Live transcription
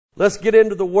Let's get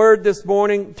into the Word this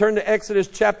morning. Turn to Exodus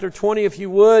chapter 20 if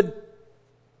you would.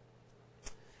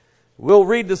 We'll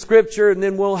read the Scripture and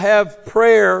then we'll have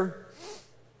prayer.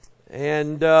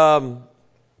 And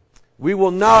we will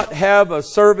not have a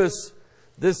service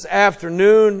this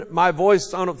afternoon. My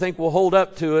voice, I don't think, will hold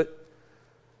up to it.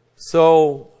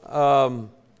 So,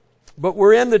 but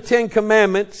we're in the Ten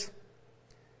Commandments.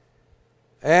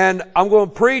 And I'm going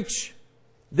to preach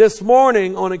this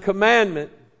morning on a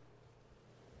commandment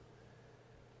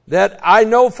that I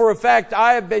know for a fact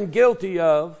I have been guilty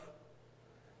of,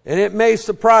 and it may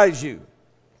surprise you.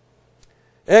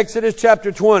 Exodus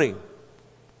chapter 20,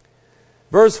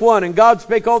 verse 1, And God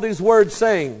spake all these words,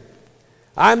 saying,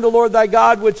 I am the Lord thy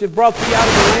God, which hath brought thee out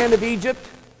of the land of Egypt,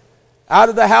 out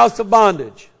of the house of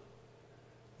bondage.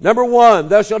 Number 1,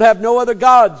 thou shalt have no other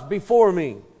gods before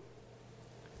me.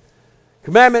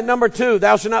 Commandment number 2,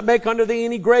 thou shalt not make unto thee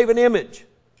any graven image,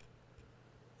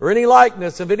 or any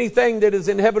likeness of anything that is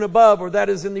in heaven above, or that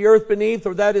is in the earth beneath,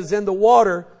 or that is in the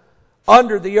water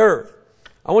under the earth.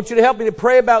 I want you to help me to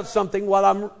pray about something while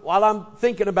I'm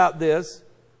thinking about this.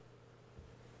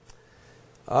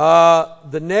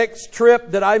 The next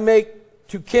trip that I make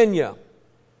to Kenya,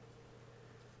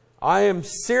 I am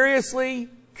seriously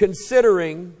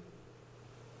considering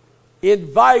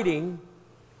inviting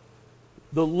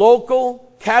the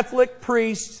local Catholic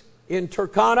priests in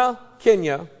Turkana,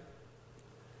 Kenya,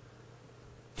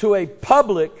 to a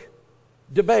public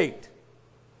debate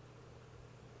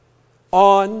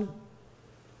on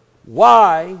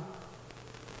why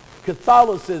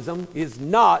Catholicism is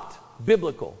not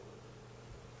biblical.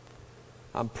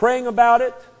 I'm praying about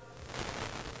it.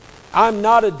 I'm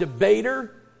not a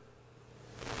debater.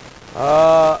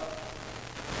 I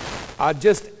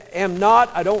just am not.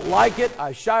 I don't like it.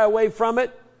 I shy away from it.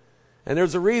 And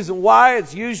there's a reason why.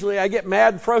 It's usually I get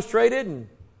mad and frustrated and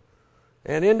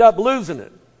end up losing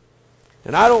it.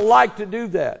 And I don't like to do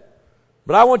that.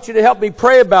 But I want you to help me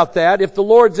pray about that. If the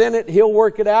Lord's in it, He'll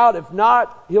work it out. If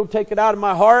not, He'll take it out of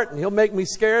my heart and He'll make me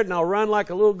scared and I'll run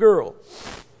like a little girl.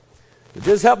 But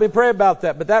just help me pray about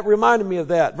that. But that reminded me of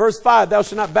that. Verse 5, Thou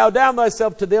shalt not bow down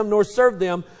thyself to them, nor serve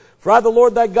them. For I, the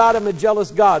Lord thy God, am a jealous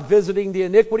God, visiting the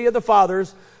iniquity of the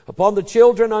fathers upon the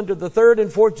children unto the third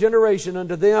and fourth generation,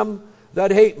 unto them that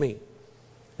hate me,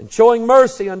 and showing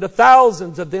mercy unto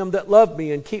thousands of them that love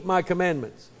me and keep my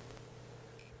commandments.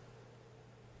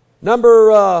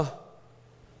 Number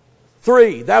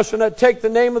 3, Thou shalt not take the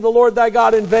name of the Lord thy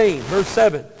God in vain. Verse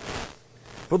 7,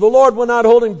 For the Lord will not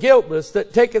hold him guiltless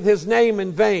that taketh his name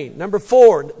in vain. Number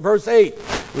 4, verse 8,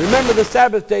 Remember the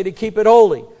Sabbath day to keep it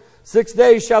holy. 6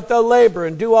 days shalt thou labor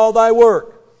and do all thy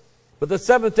work. But the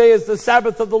seventh day is the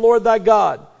Sabbath of the Lord thy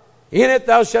God. In it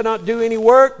thou shalt not do any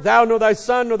work, thou nor thy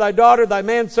son, nor thy daughter, thy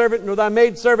manservant, nor thy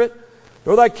maidservant,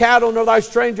 nor thy cattle, nor thy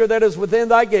stranger that is within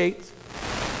thy gates.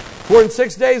 For in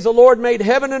 6 days the Lord made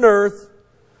heaven and earth,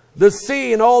 the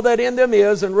sea and all that in them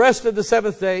is, and rested the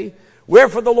seventh day.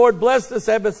 Wherefore the Lord blessed the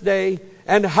Sabbath day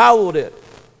and hallowed it.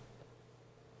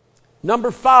 Number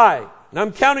 5, and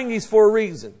I'm counting these for a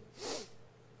reason.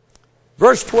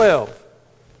 Verse 12,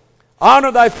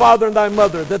 Honor thy father and thy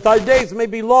mother, that thy days may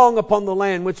be long upon the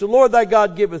land which the Lord thy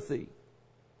God giveth thee.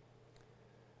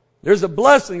 There's a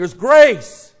blessing, there's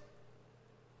grace.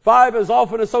 5 is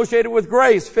often associated with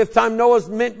grace. 5th time Noah's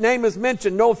name is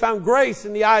mentioned, Noah found grace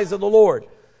in the eyes of the Lord.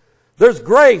 There's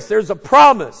grace, there's a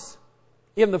promise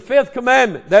in the 5th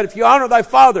commandment that if you honor thy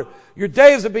father, your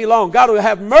days will be long. God will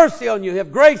have mercy on you,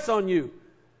 have grace on you,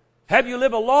 have you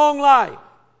live a long life.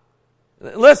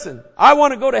 Listen, I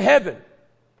want to go to heaven.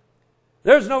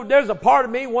 There's a part of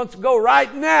me wants to go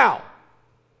right now.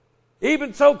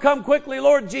 Even so, come quickly,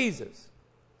 Lord Jesus.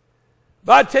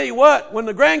 But I tell you what, when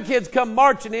the grandkids come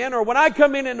marching in, or when I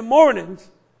come in the mornings,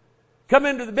 come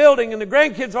into the building and the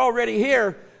grandkids are already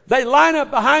here, they line up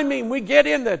behind me and we get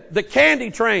in the candy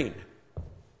train.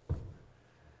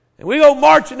 And we go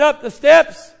marching up the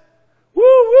steps, woo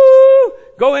woo,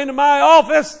 go into my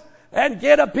office and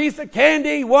get a piece of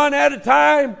candy one at a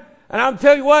time. And I'm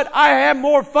telling you what, I have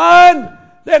more fun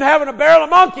than having a barrel of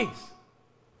monkeys.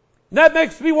 And that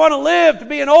makes me want to live, to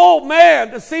be an old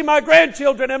man, to see my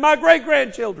grandchildren and my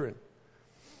great-grandchildren.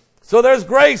 So there's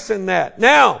grace in that.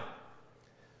 Now,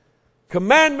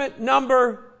 commandment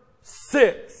number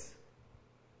 6.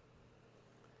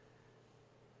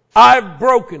 I've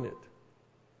broken it.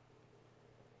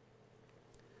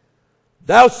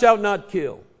 Thou shalt not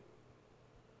kill.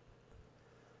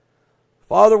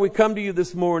 Father, we come to you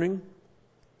this morning,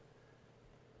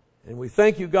 and we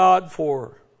thank you, God,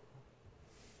 for,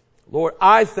 Lord,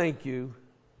 I thank you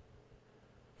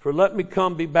for letting me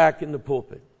come be back in the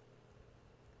pulpit.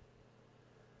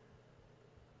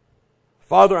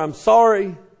 Father, I'm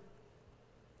sorry.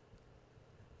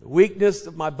 The weakness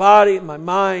of my body and my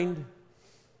mind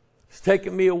has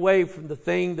taken me away from the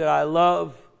thing that I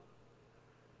love.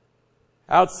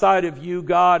 Outside of you,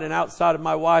 God, and outside of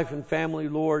my wife and family,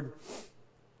 Lord,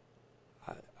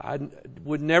 I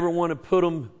would never want to put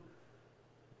them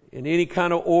in any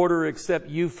kind of order except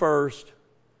you first.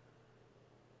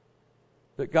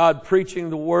 But God, preaching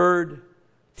the Word,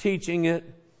 teaching it,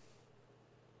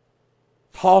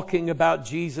 talking about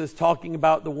Jesus, talking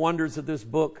about the wonders of this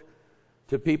book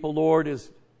to people, Lord, is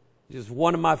just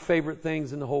one of my favorite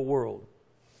things in the whole world.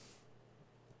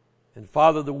 And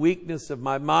Father, the weakness of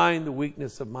my mind, the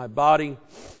weakness of my body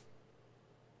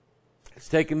has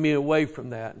taken me away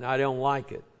from that, and I don't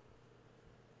like it.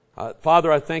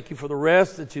 Father, I thank you for the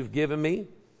rest that you've given me.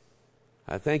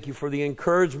 I thank you for the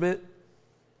encouragement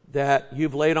that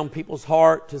you've laid on people's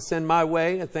heart to send my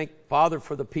way. I thank, Father,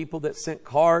 for the people that sent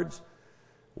cards,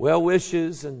 well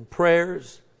wishes, and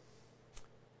prayers.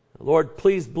 Lord,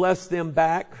 please bless them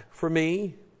back for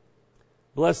me.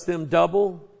 Bless them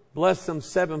double. Bless them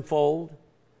sevenfold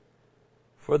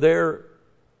for their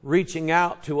reaching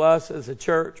out to us as a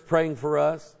church, praying for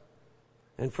us,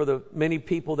 and for the many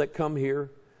people that come here.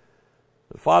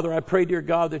 Father, I pray, dear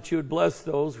God, that you would bless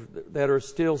those that are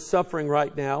still suffering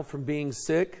right now from being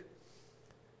sick,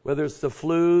 whether it's the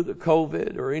flu, the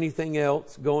COVID, or anything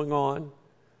else going on.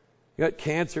 You got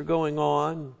cancer going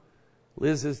on.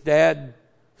 Liz's dad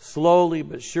slowly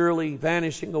but surely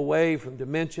vanishing away from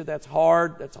dementia. That's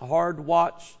hard. That's a hard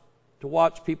watch to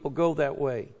watch people go that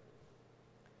way.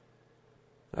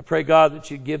 I pray, God, that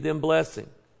you'd give them blessing.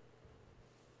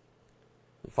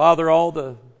 And Father, all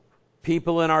the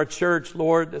people in our church,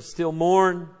 Lord, that still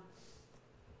mourn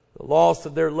the loss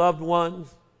of their loved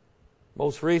ones.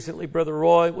 Most recently, Brother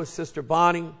Roy with Sister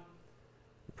Bonnie.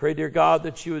 I pray, dear God,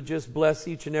 that you would just bless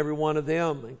each and every one of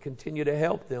them and continue to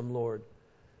help them, Lord.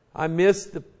 I miss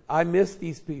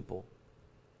these people.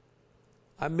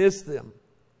 I miss them.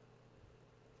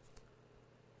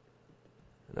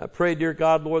 And I pray, dear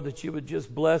God, Lord, that you would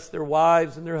just bless their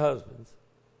wives and their husbands.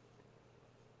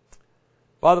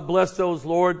 Father, bless those,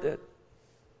 Lord, that,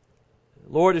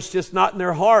 Lord, it's just not in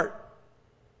their heart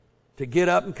to get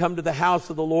up and come to the house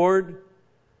of the Lord.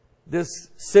 This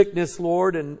sickness,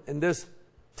 Lord, and this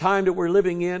time that we're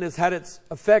living in has had its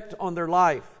effect on their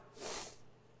life.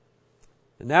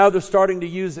 And now they're starting to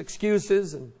use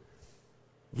excuses and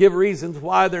give reasons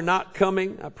why they're not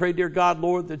coming. I pray, dear God,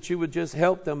 Lord, that you would just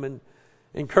help them and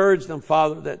encourage them,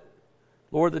 Father, that,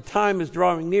 Lord, the time is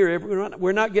drawing near.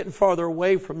 We're not getting farther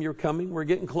away from your coming. We're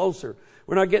getting closer.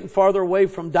 We're not getting farther away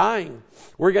from dying.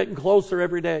 We're getting closer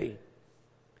every day.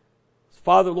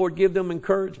 Father, Lord, give them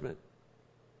encouragement.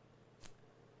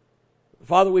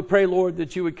 Father, we pray, Lord,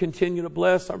 that you would continue to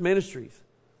bless our ministries.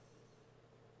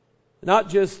 Not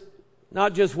just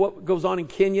what goes on in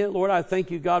Kenya. Lord, I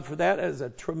thank you, God, for that as a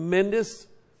tremendous,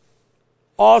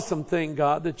 awesome thing,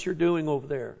 God, that you're doing over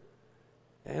there.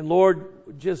 And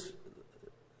Lord, just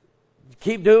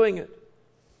keep doing it.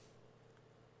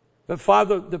 But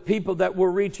Father, the people that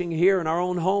we're reaching here in our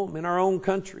own home, in our own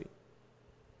country,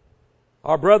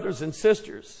 our brothers and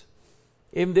sisters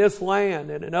in this land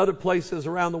and in other places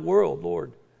around the world,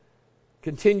 Lord,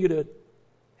 continue to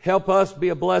help us be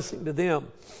a blessing to them.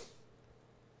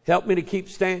 Help me to keep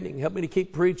standing. Help me to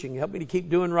keep preaching. Help me to keep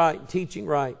doing right and teaching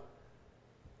right.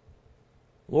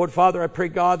 Lord, Father, I pray,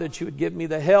 God, that you would give me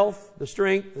the health, the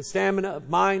strength, the stamina of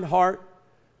mind, heart,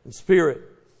 and spirit.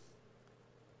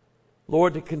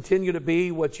 Lord, to continue to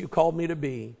be what you called me to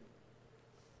be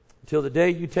until the day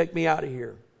you take me out of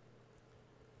here.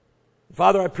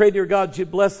 Father, I pray, dear God, that you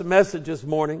bless the message this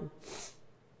morning.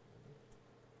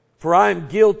 For I am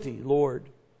guilty, Lord,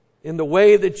 in the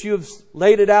way that you have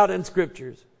laid it out in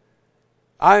Scriptures.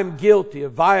 I am guilty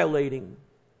of violating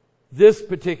this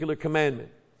particular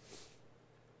commandment.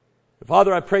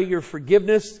 Father, I pray your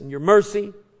forgiveness and your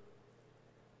mercy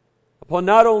upon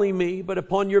not only me, but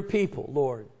upon your people,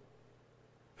 Lord,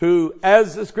 who,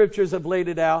 as the Scriptures have laid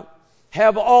it out,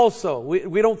 have also,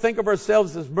 we don't think of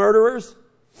ourselves as murderers,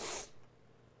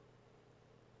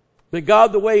 but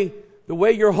God, the way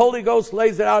your Holy Ghost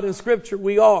lays it out in Scripture,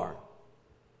 we are.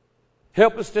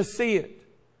 Help us to see it.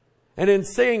 And in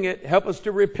seeing it, help us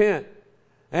to repent.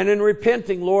 And in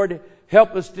repenting, Lord,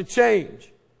 help us to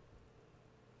change.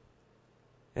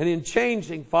 And in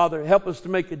changing, Father, help us to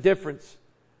make a difference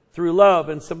through love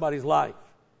in somebody's life.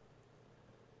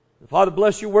 Father,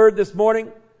 bless your word this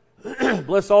morning.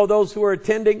 Bless all those who are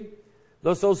attending.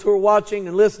 Bless those who are watching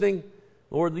and listening.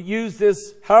 Lord, use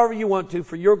this however you want to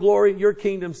for your glory, your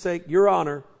kingdom's sake, your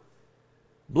honor.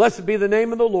 Blessed be the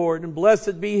name of the Lord, and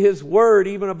blessed be his word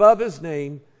even above his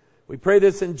name, We pray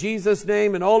this in Jesus'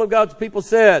 name, and all of God's people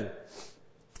said,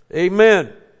 amen.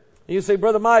 And you say,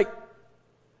 Brother Mike,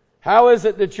 how is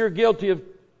it that you're guilty of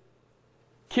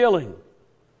killing?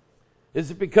 Is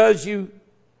it because you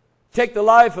take the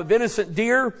life of innocent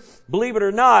deer? Believe it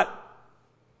or not,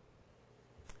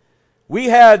 we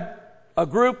had a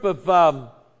group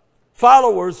of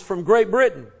followers from Great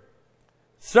Britain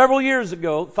several years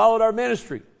ago that followed our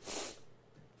ministry.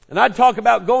 And I'd talk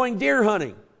about going deer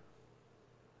hunting.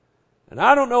 And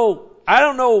I don't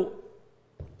know,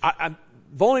 I've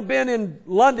only been in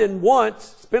London once,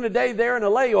 spent a day there in a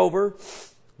layover.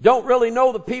 Don't really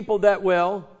know the people that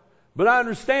well, but I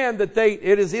understand that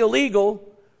it is illegal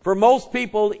for most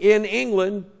people in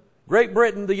England, Great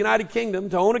Britain, the United Kingdom,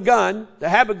 to own a gun, to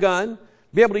have a gun,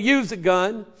 be able to use a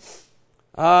gun,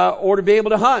 or to be able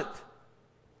to hunt.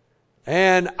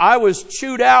 And I was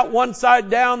chewed out one side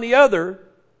down the other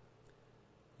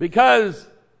because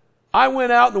I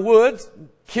went out in the woods,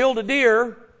 killed a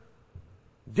deer,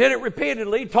 did it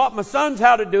repeatedly, taught my sons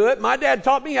how to do it. My dad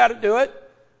taught me how to do it.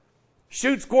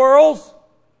 Shoot squirrels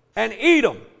and eat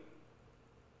them.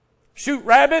 Shoot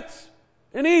rabbits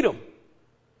and eat them.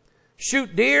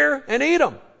 Shoot deer and eat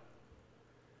them.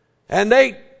 And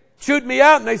they chewed me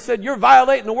out and they said, you're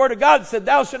violating the word of God. It said,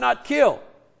 thou shalt not kill.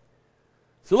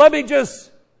 So let me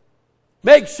just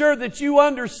make sure that you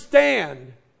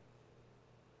understand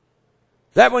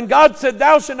that when God said,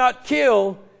 thou shalt not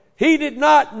kill, He did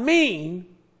not mean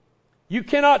you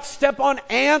cannot step on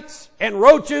ants and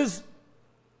roaches.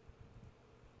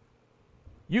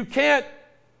 You can't.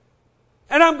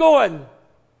 And I'm going,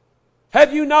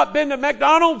 have you not been to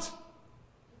McDonald's?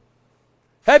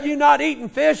 Have you not eaten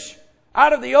fish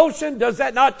out of the ocean? Does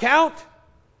that not count?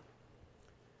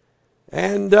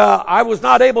 And I was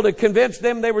not able to convince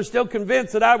them. They were still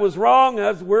convinced that I was wrong.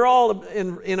 As we're all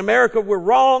in America, we're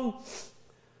wrong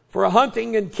for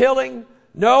hunting and killing.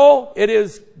 No, it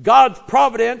is God's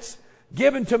providence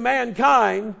given to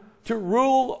mankind to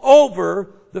rule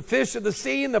over the fish of the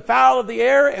sea and the fowl of the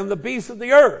air and the beasts of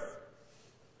the earth,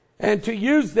 and to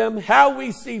use them how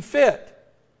we see fit.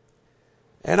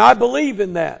 And I believe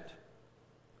in that.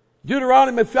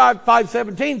 Deuteronomy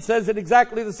 5:17 says it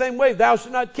exactly the same way. Thou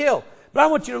shalt not kill. But I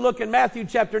want you to look in Matthew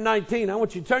chapter 19. I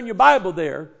want you to turn your Bible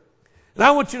there. And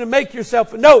I want you to make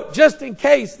yourself a note, just in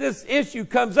case this issue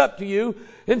comes up to you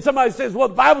and somebody says, well,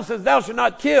 the Bible says thou shalt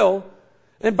not kill.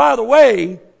 And by the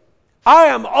way, I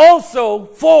am also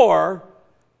for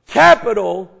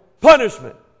capital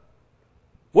punishment.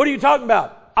 What are you talking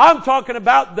about? I'm talking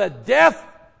about the death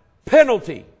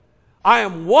penalty. I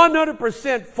am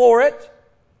 100% for it.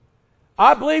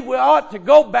 I believe we ought to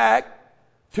go back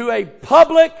to a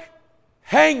public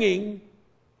hanging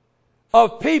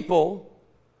of people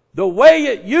the way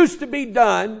it used to be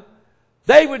done.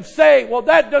 They would say, well,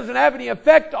 that doesn't have any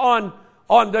effect on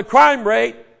the crime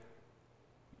rate.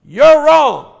 You're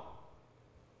wrong.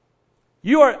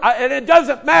 And it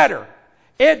doesn't matter.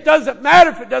 It doesn't matter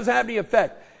if it doesn't have any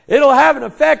effect. It'll have an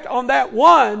effect on that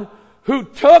one who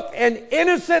took an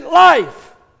innocent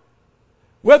life,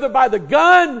 whether by the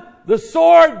gun, the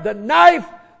sword, the knife,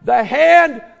 the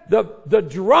hand, the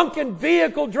drunken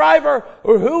vehicle driver,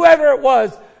 or whoever it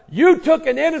was. You took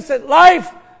an innocent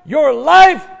life. Your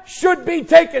life should be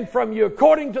taken from you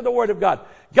according to the Word of God.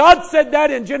 God said that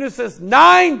in Genesis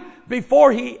 9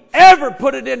 before He ever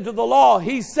put it into the law.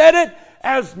 He said it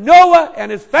as Noah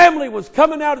and his family was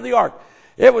coming out of the ark.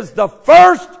 It was the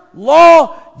first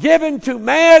law given to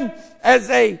man as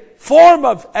he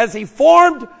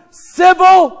formed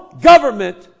civil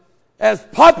government. As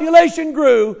population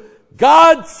grew,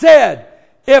 God said,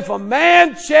 if a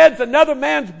man sheds another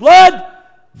man's blood,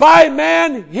 by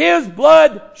man his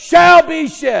blood shall be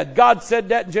shed. God said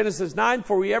that in Genesis 9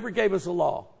 before He ever gave us a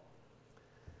law.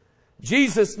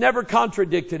 Jesus never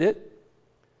contradicted it.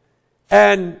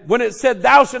 And when it said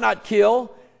thou shalt not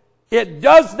kill, it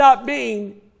does not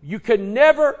mean you can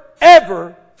never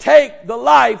ever take the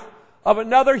life of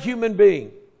another human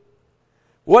being.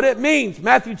 What it means,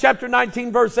 Matthew chapter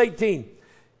 19 verse 18.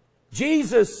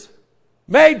 Jesus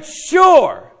made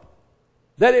sure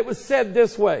that it was said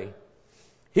this way.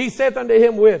 He saith unto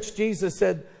him which? Jesus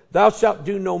said, thou shalt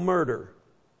do no murder.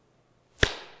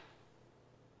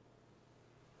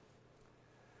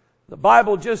 The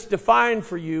Bible just defined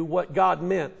for you what God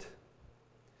meant.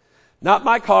 Not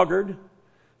Mike Hoggard,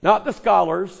 not the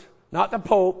scholars, not the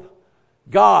Pope.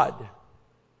 God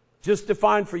just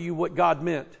defined for you what God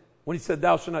meant when He said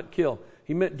thou shalt not kill.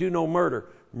 He meant do no murder.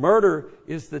 Murder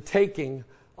is the taking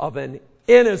of an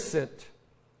innocent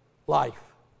life.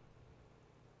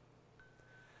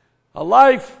 A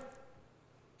life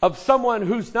of someone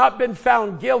who's not been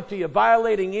found guilty of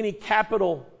violating any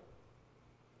capital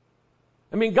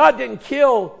I mean, God didn't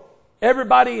kill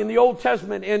everybody in the Old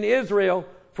Testament in Israel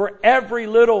for every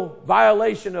little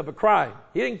violation of a crime.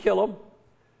 He didn't kill them.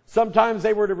 Sometimes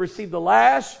they were to receive the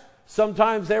lash.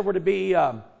 Sometimes they were to be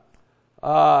they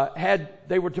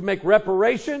were to make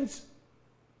reparations.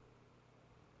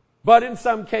 But in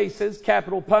some cases,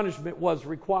 capital punishment was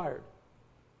required.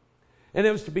 And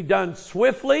it was to be done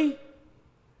swiftly,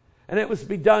 and it was to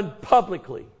be done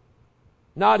publicly,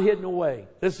 not hidden away.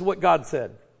 This is what God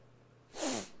said.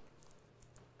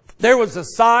 There was a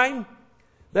sign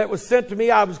that was sent to me.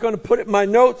 I was going to put it in my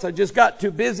notes. I just got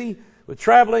too busy with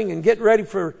traveling and getting ready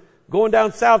for going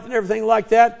down south and everything like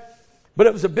that. But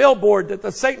it was a billboard that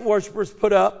the Satan worshipers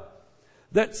put up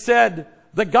that said,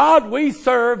 "The God we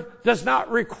serve does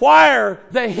not require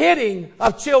the hitting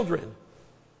of children."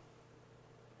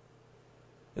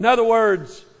 In other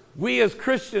words, we as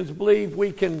Christians believe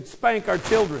we can spank our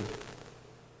children.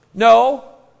 No.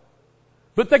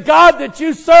 But the God that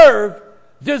you serve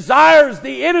desires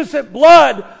the innocent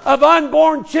blood of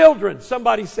unborn children.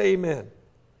 Somebody say amen.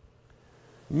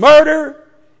 Murder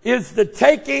is the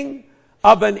taking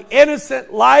of an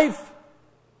innocent life,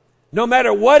 no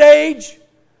matter what age,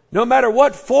 no matter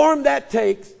what form that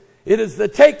takes. It is the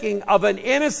taking of an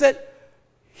innocent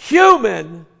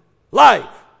human life.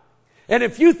 And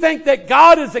if you think that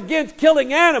God is against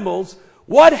killing animals,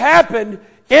 what happened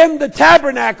in the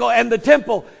tabernacle and the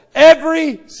temple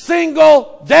every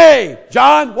single day?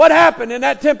 John, what happened in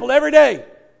that temple every day?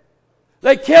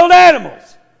 They killed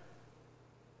animals.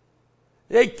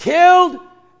 They killed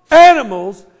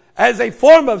animals as a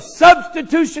form of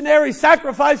substitutionary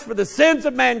sacrifice for the sins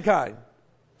of mankind.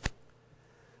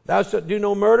 Thou shalt do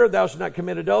no murder, thou shalt not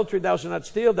commit adultery, thou shalt not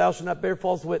steal, thou shalt not bear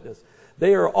false witness.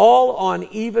 They are all on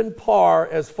even par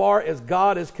as far as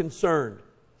God is concerned.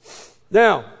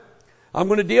 Now, I'm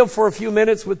going to deal for a few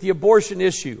minutes with the abortion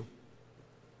issue.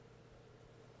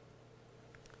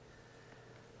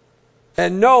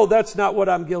 And no, that's not what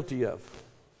I'm guilty of.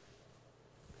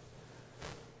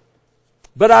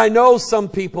 But I know some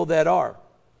people that are.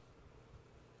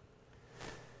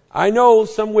 I know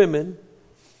some women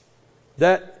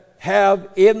that have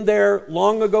in their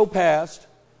long ago past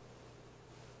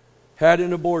had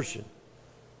an abortion.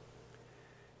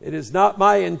 It is not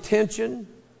my intention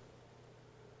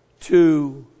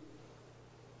to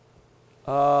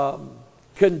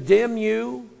condemn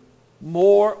you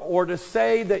more or to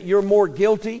say that you're more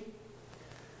guilty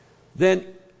than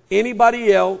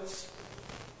anybody else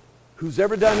who's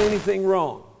ever done anything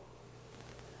wrong.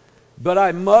 But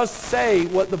I must say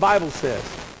what the Bible says.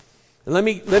 And let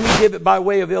me give it by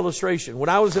way of illustration. When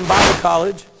I was in Bible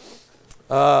college,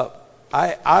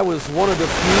 I was one of the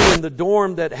few in the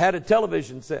dorm that had a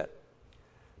television set.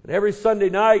 And every Sunday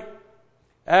night,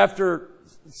 after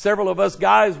several of us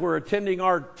guys were attending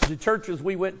the churches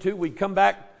we went to, we'd come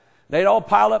back. They'd all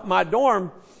pile up in my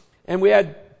dorm, and we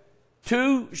had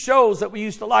two shows that we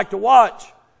used to like to watch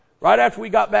right after we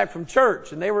got back from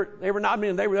church. And they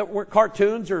weren't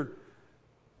cartoons or,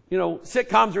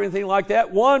 sitcoms or anything like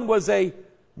that. One was a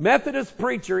Methodist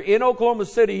preacher in Oklahoma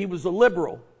City. He was a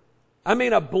liberal. I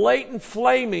mean, a blatant,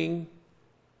 flaming,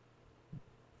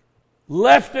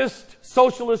 leftist,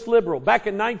 socialist liberal back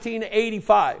in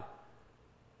 1985.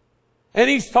 And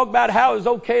he's talking about how it was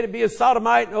okay to be a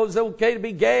sodomite and it was okay to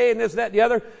be gay and this, that, and the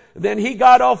other. And then he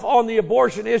got off on the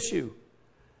abortion issue.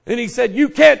 And he said, you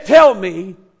can't tell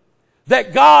me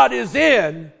that God is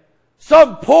in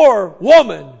some poor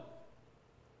woman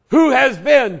who has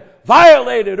been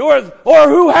violated or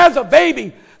who has a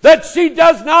baby that she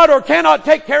does not or cannot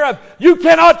take care of. You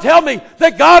cannot tell me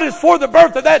that God is for the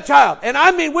birth of that child. And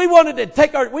I mean, we wanted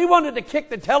to kick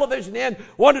the television in,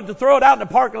 wanted to throw it out in the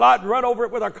parking lot and run over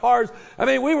it with our cars. I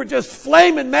mean, we were just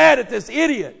flaming mad at this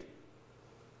idiot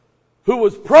who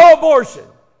was pro-abortion.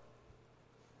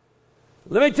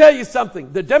 Let me tell you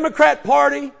something. The Democrat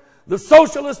Party, the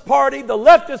Socialist Party, the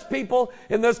leftist people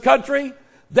in this country,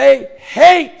 they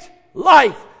hate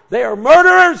life. They are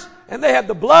murderers, and they have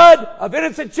the blood of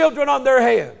innocent children on their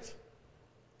hands.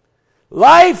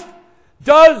 Life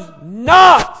does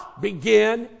not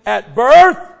begin at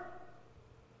birth.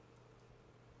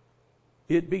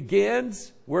 It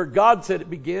begins where God said it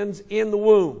begins, in the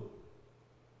womb.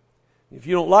 If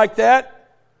you don't like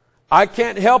that, I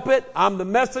can't help it. I'm the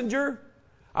messenger.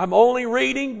 I'm only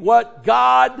reading what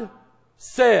God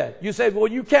said. You say, well,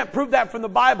 you can't prove that from the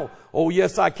Bible. Oh,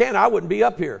 yes, I can. I wouldn't be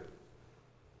up here.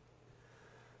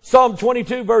 Psalm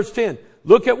 22 verse 10.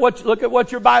 Look at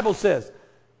what your Bible says.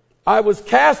 I was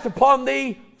cast upon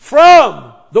thee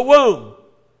from the womb.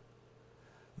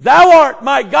 Thou art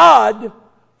my God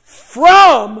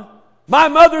from my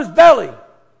mother's belly.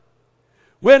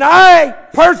 When I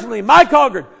personally, Mike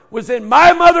Hoggard, was in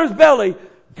my mother's belly,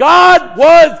 God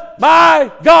was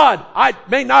my God. I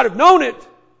may not have known it,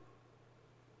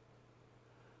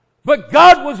 but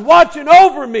God was watching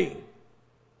over me.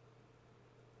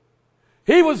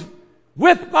 He was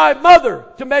with my mother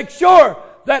to make sure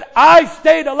that I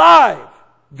stayed alive.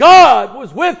 God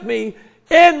was with me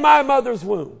in my mother's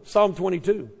womb. Psalm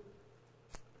 22.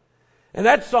 And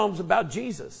that psalm's about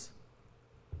Jesus.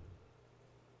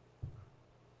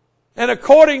 And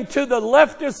according to the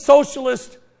leftist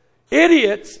socialist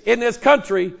idiots in this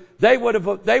country, they would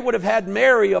have had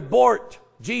Mary abort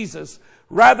Jesus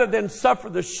rather than suffer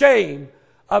the shame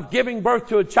of giving birth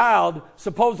to a child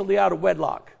supposedly out of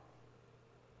wedlock.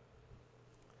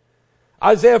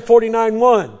 Isaiah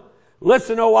 49:1.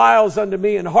 Listen, O isles, unto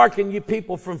me, and hearken, ye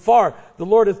people from far. The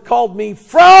Lord hath called me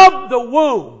from the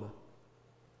womb.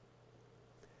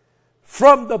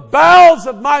 From the bowels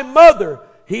of my mother,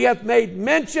 he hath made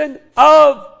mention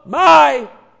of my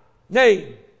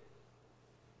name.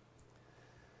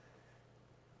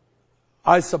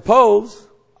 I suppose,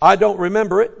 I don't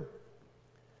remember it,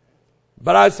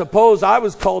 but I suppose I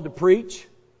was called to preach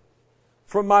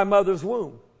from my mother's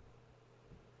womb.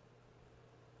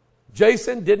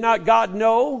 Jason, did not God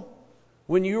know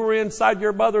when you were inside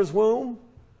your mother's womb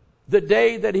the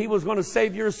day that he was going to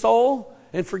save your soul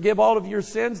and forgive all of your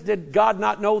sins? Did God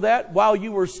not know that while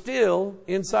you were still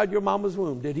inside your mama's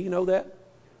womb? Did he know that?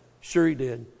 Sure he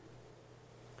did.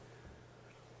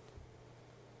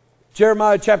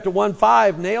 Jeremiah chapter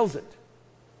 1:5 nails it.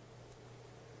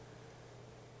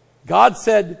 God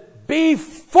said,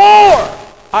 before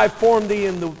I formed thee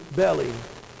in the belly,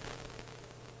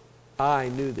 I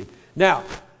knew thee. Now,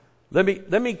 let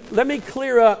me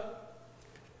clear up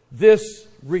this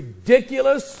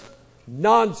ridiculous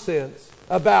nonsense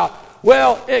about,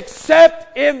 well,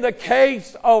 except in the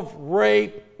case of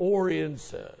rape or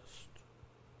incest.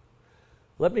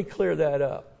 Let me clear that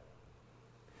up.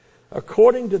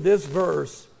 According to this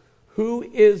verse, who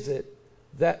is it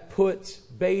that puts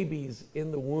babies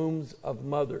in the wombs of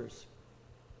mothers?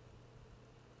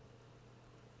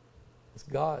 It's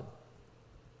God.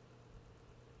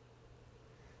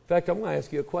 In fact, I'm going to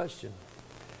ask you a question.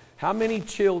 How many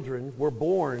children were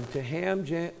born to Ham,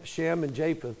 Shem, and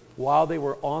Japheth while they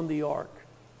were on the ark?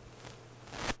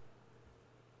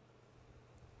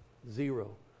 0.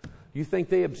 You think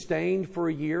they abstained for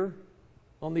a year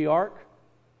on the ark?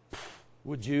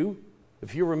 Would you,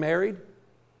 if you were married?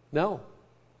 No.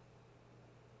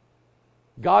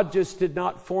 God just did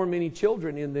not form any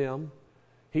children in them.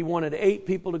 He wanted 8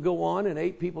 people to go on and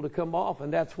 8 people to come off,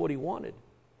 and that's what he wanted.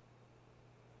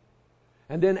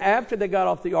 And then after they got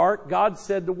off the ark, God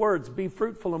said the words, be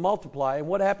fruitful and multiply. And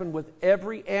what happened with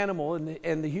every animal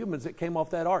and the humans that came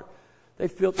off that ark? They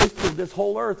filled this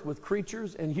whole earth with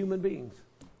creatures and human beings.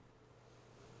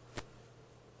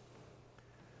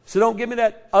 So don't give me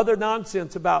that other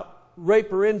nonsense about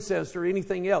rape or incest or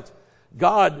anything else.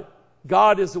 God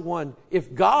is the one.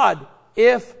 If God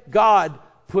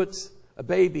puts a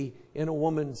baby in a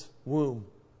woman's womb,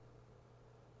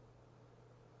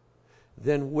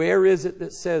 then where is it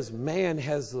that says man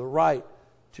has the right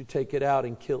to take it out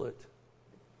and kill it?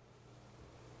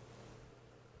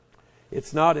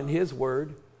 It's not in his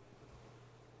word.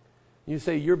 You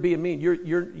say, you're being mean.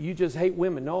 You just hate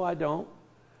women. No, I don't.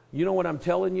 You know what I'm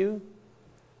telling you?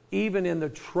 Even in the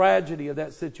tragedy of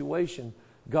that situation,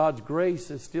 God's grace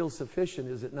is still sufficient,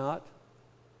 is it not?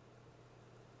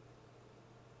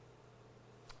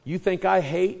 You think I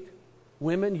hate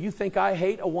women? You think I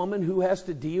hate a woman who has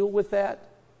to deal with that?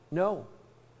 No.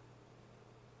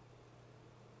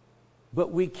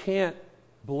 But we can't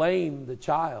blame the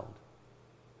child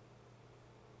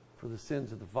for the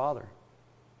sins of the father.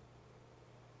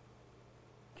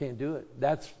 Can't do it.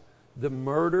 That's the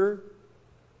murder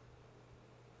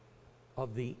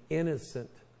of the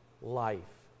innocent life.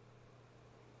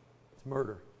 It's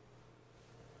murder.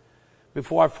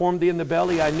 Before I formed thee in the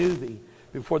belly, I knew thee.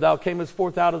 Before thou camest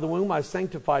forth out of the womb, I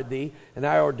sanctified thee, and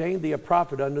I ordained thee a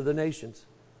prophet unto the nations.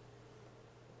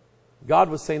 God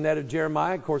was saying that of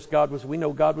Jeremiah. Of course, we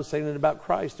know God was saying it about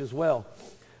Christ as well.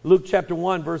 Luke chapter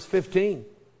 1, verse 15.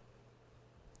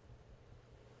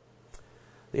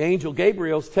 The angel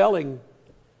Gabriel's telling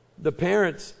the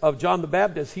parents of John the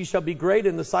Baptist, he shall be great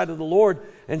in the sight of the Lord,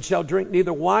 and shall drink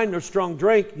neither wine nor strong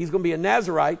drink. He's going to be a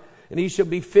Nazarite, and he shall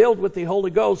be filled with the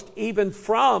Holy Ghost, even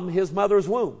from his mother's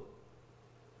womb.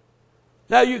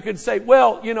 Now you could say,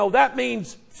 well, you know, that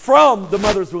means from the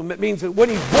mother's womb. It means that when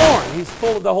he's born, he's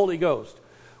full of the Holy Ghost.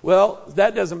 Well,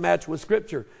 that doesn't match with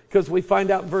Scripture, because we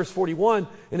find out in verse 41,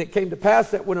 and it came to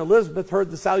pass that when Elizabeth heard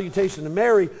the salutation of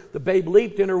Mary, the babe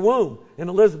leaped in her womb, and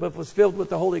Elizabeth was filled with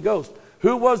the Holy Ghost.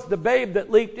 Who was the babe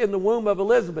that leaped in the womb of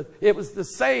Elizabeth? It was the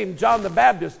same John the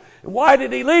Baptist. And why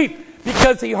did he leap?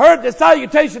 Because he heard the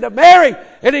salutation of Mary,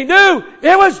 and he knew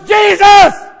it was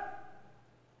Jesus!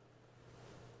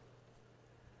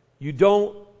 You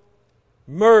don't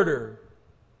murder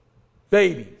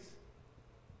babies.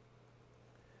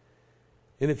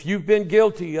 And if you've been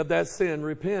guilty of that sin,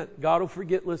 repent. God will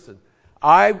forget. Listen,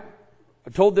 I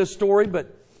told this story,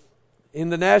 but in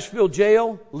the Nashville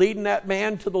jail, leading that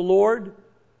man to the Lord,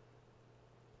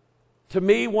 to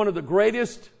me, one of the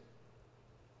greatest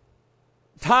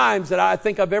times that I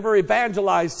think I've ever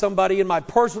evangelized somebody in my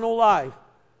personal life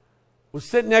was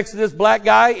sitting next to this black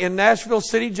guy in Nashville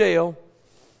City Jail.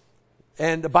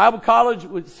 And the Bible college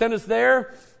sent us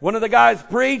there. One of the guys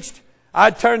preached.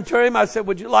 I turned to him. I said,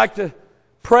 would you like to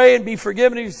pray and be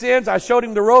forgiven of your sins? I showed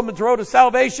him the Romans road to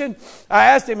salvation. I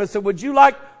asked him, I said, would you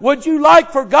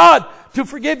like for God to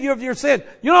forgive you of your sin?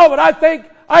 You know what I think?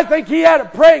 I think he had a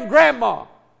praying grandma.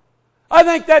 I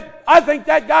think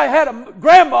that guy had a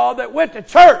grandma that went to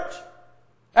church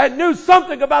and knew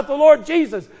something about the Lord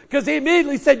Jesus, because he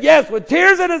immediately said yes with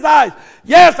tears in his eyes.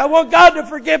 Yes, I want God to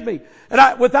forgive me.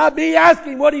 And without me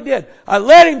asking what he did, I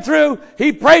led him through.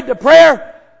 He prayed the prayer.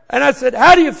 And I said,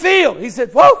 how do you feel? He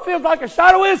said, well, feels like a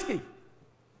shot of whiskey.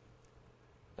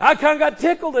 I kind of got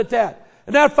tickled at that.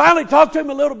 And then I finally talked to him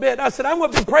a little bit. I said, I'm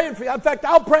going to be praying for you. In fact,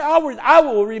 I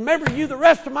will remember you the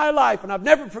rest of my life. And I've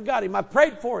never forgot him. I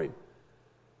prayed for him.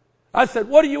 I said,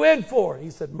 what are you in for?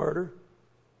 He said, murder.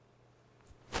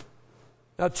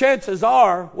 Now, chances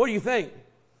are, what do you think?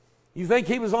 You think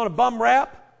he was on a bum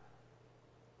rap?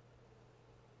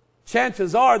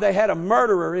 Chances are they had a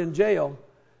murderer in jail.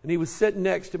 And he was sitting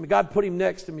next to me. God put him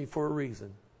next to me for a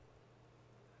reason.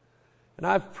 And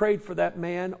I've prayed for that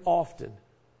man often,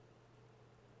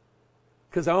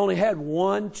 because I only had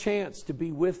one chance to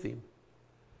be with him.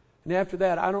 And after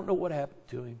that, I don't know what happened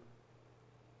to him.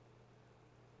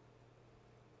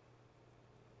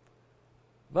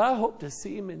 But I hope to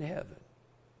see him in heaven.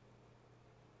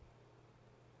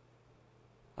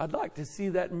 I'd like to see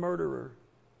that murderer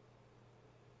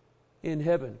in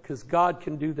heaven, because God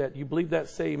can do that. You believe that?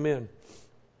 Say amen.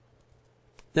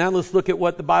 Now let's look at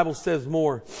what the Bible says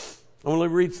more. I want to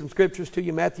read some scriptures to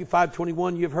you. Matthew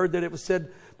 5:21. You have heard that it was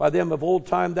said by them of old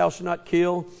time, thou shalt not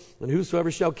kill, and whosoever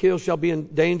shall kill shall be in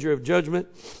danger of judgment.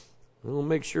 We'll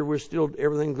make sure we're still,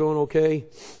 everything's going okay.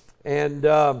 And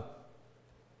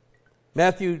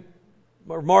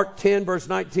Mark 10, verse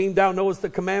 19, thou knowest the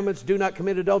commandments, do not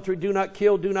commit adultery, do not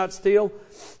kill, do not steal,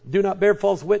 do not bear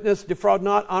false witness, defraud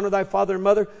not, honor thy father and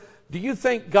mother. Do you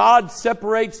think God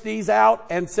separates these out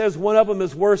and says one of them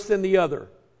is worse than the other?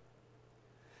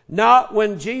 Not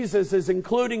when Jesus is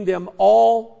including them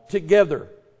all together.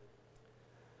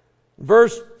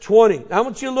 Verse 20. Now I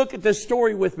want you to look at this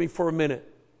story with me for a minute.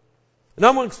 And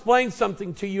I'm going to explain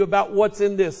something to you about what's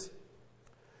in this.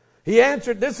 He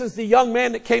answered, this is the young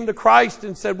man that came to Christ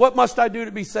and said, what must I do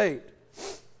to be saved?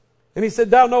 And he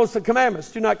said, thou knowest the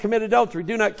commandments. Do not commit adultery.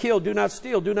 Do not kill. Do not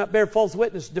steal. Do not bear false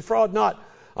witness. Defraud not.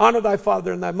 Honor thy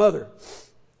father and thy mother.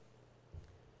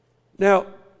 Now,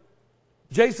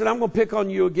 Jason, I'm going to pick on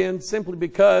you again simply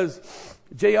because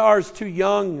JR is too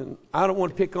young and I don't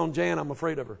want to pick on Jan. I'm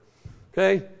afraid of her.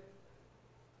 Okay?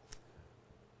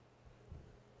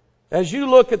 As you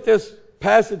look at this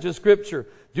passage of Scripture,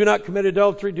 do not commit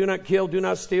adultery, do not kill, do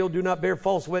not steal, do not bear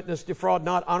false witness, defraud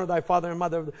not, honor thy father and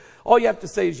mother. All you have to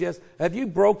say is yes. Have you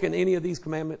broken any of these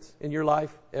commandments in your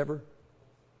life ever?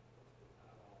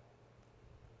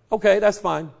 Okay, that's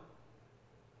fine.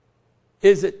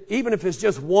 Is it, even if it's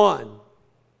just one,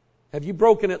 have you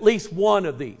broken at least one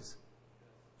of these?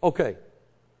 Okay.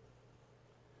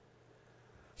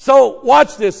 So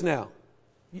watch this now.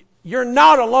 You're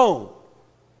not alone.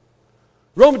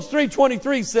 Romans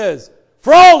 3:23 says,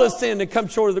 for all have sinned and come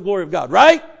short of the glory of God,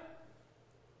 right?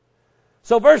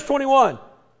 So verse 21,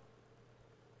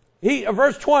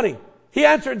 verse 20, he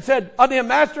answered and said unto him,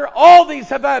 Master, all these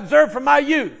have I observed from my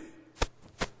youth.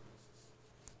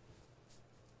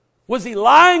 Was he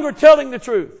lying or telling the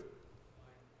truth?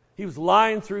 He was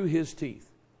lying through his teeth.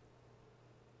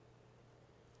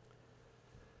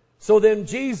 So then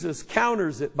Jesus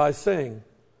counters it by saying,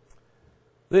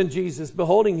 then Jesus,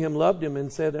 beholding him, loved him, and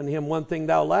said unto him, one thing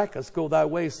thou lackest, go thy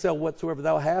way, sell whatsoever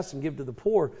thou hast, and give to the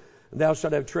poor, and thou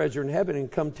shalt have treasure in heaven, and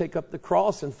come take up the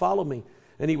cross and follow me.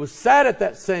 And he was sad at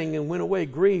that saying, and went away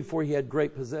grieved, for he had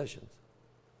great possessions.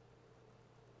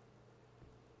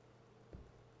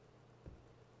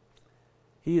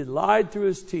 He had lied through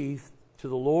his teeth to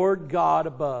the Lord God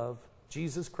above,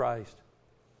 Jesus Christ,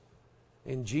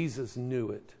 and Jesus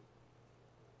knew it.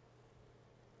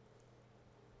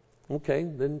 Okay,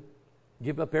 then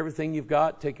give up everything you've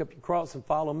got, take up your cross and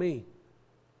follow me.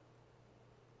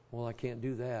 Well, I can't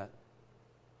do that.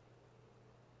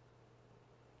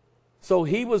 So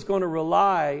he was going to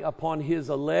rely upon his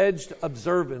alleged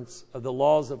observance of the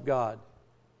laws of God,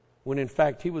 when in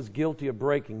fact he was guilty of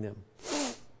breaking them.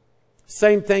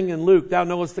 Same thing in Luke. Thou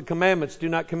knowest the commandments. Do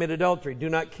not commit adultery. Do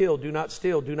not kill. Do not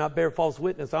steal. Do not bear false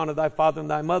witness. Honor thy father and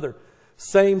thy mother.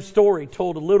 Same story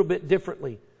told a little bit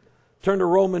differently. Turn to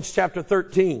Romans chapter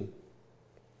 13.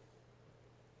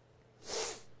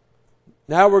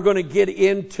 Now we're going to get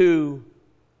into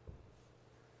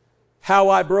how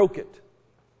I broke it.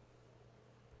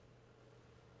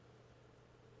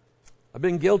 I've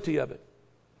been guilty of it.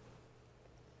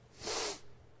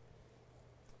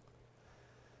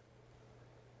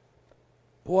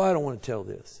 Boy, I don't want to tell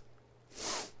this.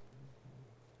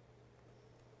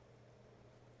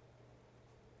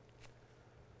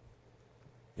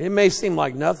 It may seem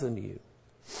like nothing to you,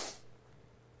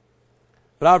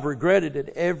 but I've regretted it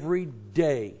every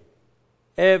day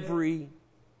of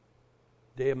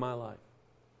my life.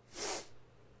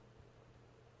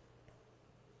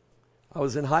 I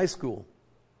was in high school.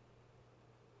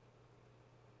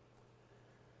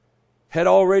 Had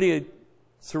already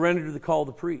surrendered to the call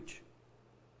to preach.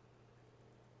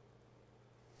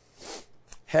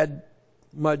 Had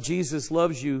my Jesus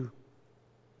Loves You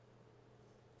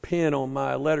pin on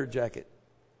my letter jacket.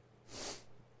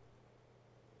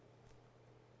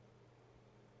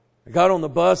 I got on the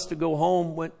bus to go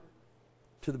home, went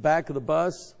to the back of the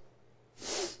bus,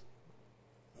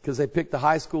 because they picked the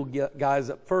high school guys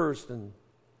up first, and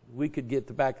we could get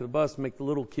the back of the bus and make the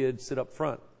little kids sit up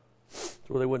front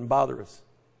where they wouldn't bother us.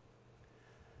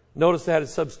 Notice they had a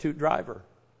substitute driver.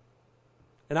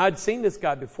 And I'd seen this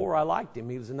guy before. I liked him.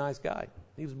 He was a nice guy.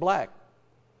 He was black.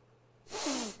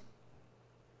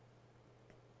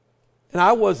 And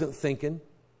I wasn't thinking.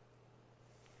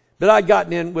 But I'd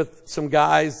gotten in with some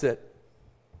guys that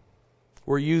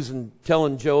were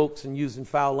telling jokes and using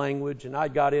foul language. And I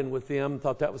got in with them,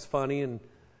 thought that was funny. And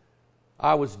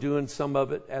I was doing some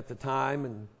of it at the time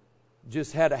and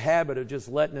just had a habit of just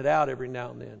letting it out every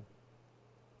now and then.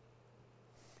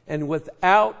 And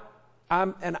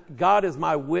and God is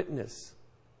my witness,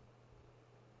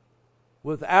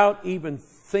 without even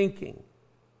thinking,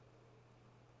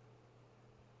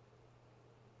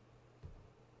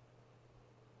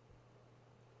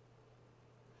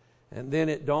 and then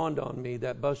it dawned on me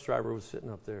that bus driver was sitting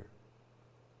up there.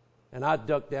 And I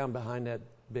ducked down behind that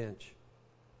bench.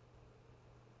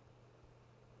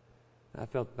 I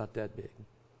felt about that big.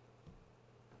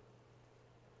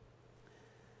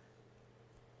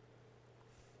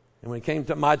 And when it came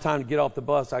to my time to get off the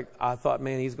bus, I thought,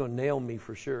 man, he's going to nail me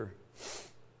for sure.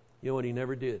 You know what? He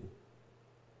never did.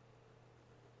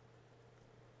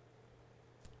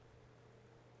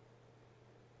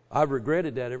 I've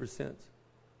regretted that ever since.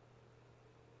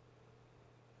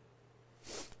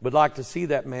 Would like to see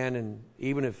that man, and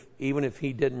even if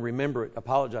he didn't remember it,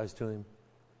 apologize to him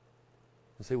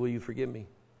and say, will you forgive me?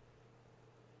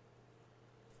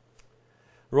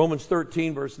 Romans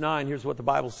 13 verse 9, here's what the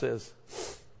Bible says.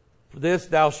 For this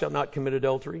thou shalt not commit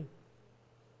adultery.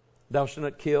 Thou shalt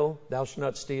not kill. Thou shalt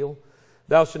not steal.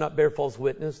 Thou shalt not bear false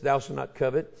witness. Thou shalt not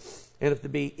covet. And if there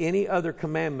be any other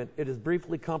commandment, it is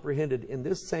briefly comprehended in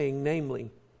this saying,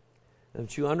 namely, and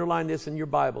if you underline this in your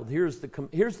Bible, here's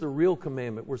the real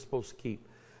commandment we're supposed to keep.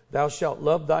 Thou shalt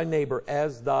love thy neighbor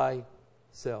as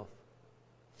thyself.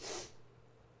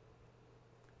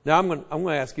 Now I'm going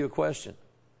to ask you a question.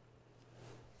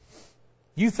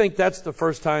 You think that's the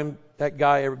first time that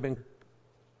guy ever been...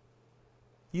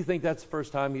 You think that's the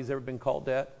first time he's ever been called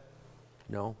that?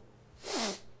 No.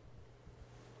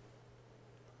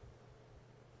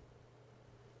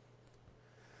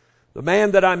 The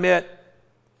man that I met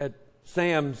at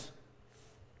Sam's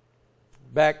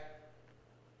back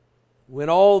when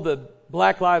all the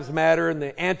Black Lives Matter and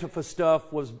the Antifa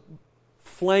stuff was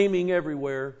flaming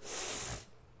everywhere,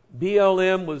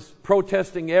 BLM was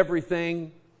protesting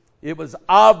everything. It was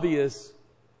obvious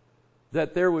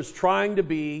that there was trying to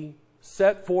be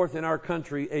set forth in our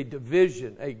country a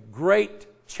division, a great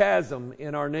chasm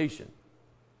in our nation.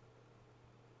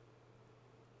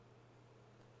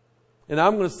 And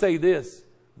I'm going to say this,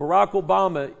 Barack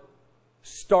Obama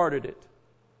started it.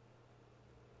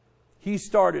 He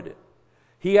started it.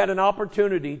 He had an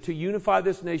opportunity to unify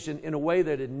this nation in a way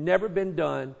that had never been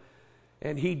done.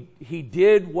 And he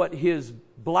did what his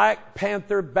Black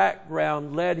Panther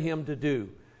background led him to do.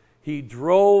 he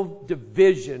drove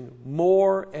division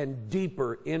more and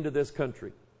deeper into this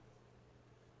country.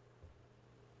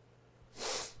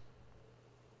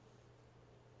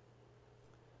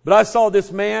 But I saw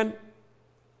this man,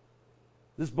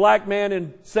 this black man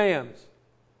in Sam's.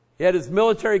 He had his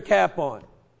military cap on.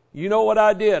 You know what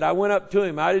I did? I went up to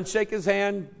him. I didn't shake his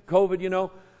hand, COVID, you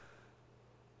know.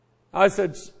 I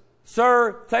said,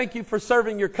 "Sir, thank you for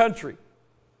serving your country."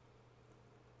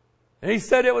 And he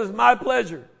said, "It was my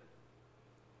pleasure."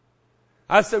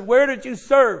 I said, "Where did you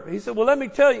serve?" He said, "Well, let me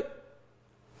tell you."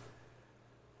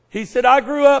 He said, "I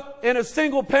grew up in a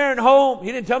single-parent home."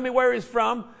 He didn't tell me where he's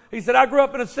from. He said, "I grew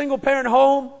up in a single-parent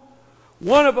home,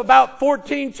 one of about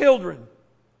 14 children."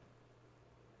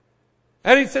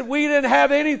 And he said, "We didn't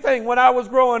have anything when I was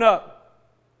growing up.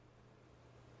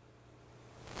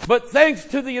 But thanks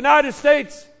to the United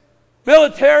States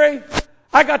military,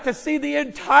 I got to see the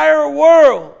entire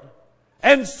world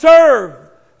and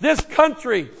serve this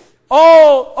country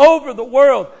all over the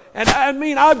world." And I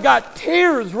mean, I've got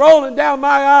tears rolling down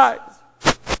my eyes.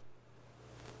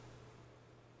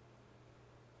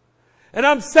 And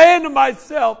I'm saying to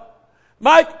myself,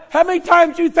 Mike, how many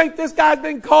times do you think this guy's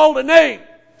been called a name?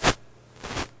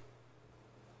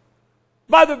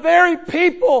 By the very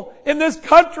people in this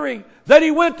country that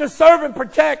he went to serve and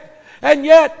protect. And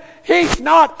yet, he's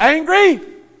not angry.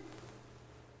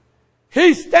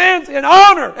 He stands in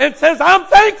honor and says, "I'm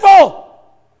thankful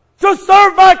to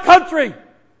serve my country."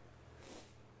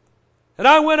 And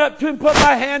I went up to him, put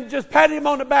my hand, just patted him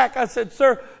on the back. I said,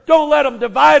 "Sir, don't let them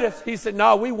divide us." He said,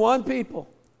 "No, we one people."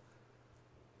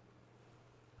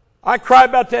 I cry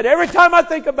about that every time I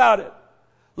think about it.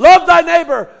 Love thy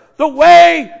neighbor the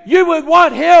way you would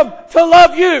want him to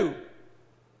love you.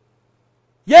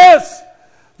 Yes,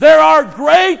 there are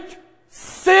great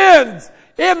sins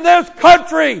in this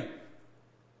country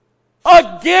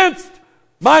against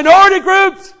minority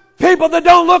groups, people that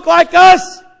don't look like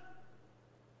us.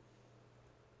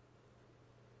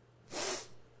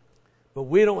 But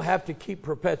we don't have to keep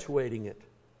perpetuating it.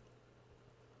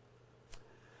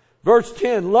 Verse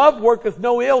 10, love worketh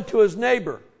no ill to his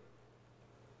neighbor.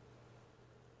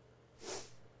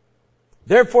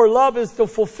 Therefore love is the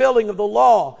fulfilling of the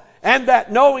law, and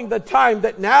that knowing the time,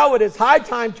 that now it is high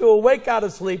time to awake out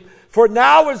of sleep, for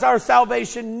now is our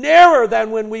salvation nearer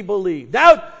than when we believed.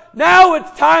 Now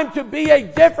it's time to be a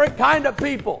different kind of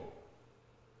people.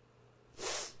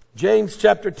 James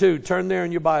chapter 2, turn there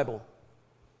in your Bible.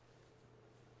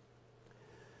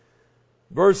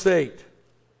 Verse 8.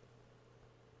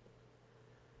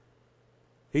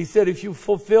 He said, if you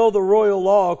fulfill the royal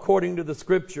law according to the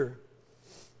Scripture,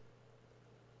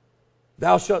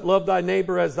 thou shalt love thy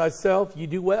neighbor as thyself, you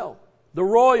do well. The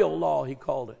royal law, he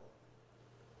called it.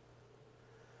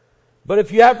 But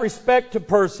if you have respect to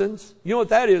persons, you know what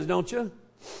that is, don't you?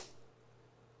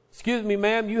 Excuse me,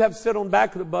 ma'am, you have to sit on the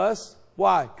back of the bus.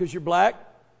 Why? Because you're black.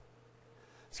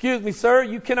 Excuse me, sir,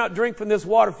 you cannot drink from this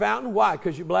water fountain. Why?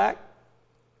 Because you're black.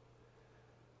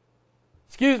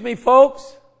 Excuse me,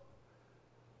 folks.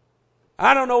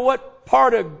 I don't know what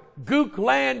part of Gook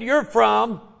land you're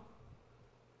from,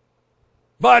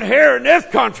 but here in this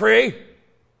country,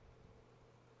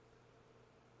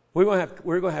 we're going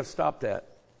to have to stop that.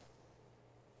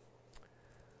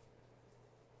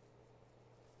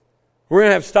 We're going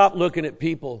to have to stop looking at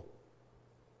people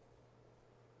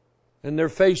and their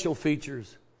facial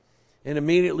features and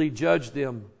immediately judge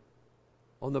them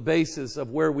on the basis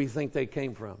of where we think they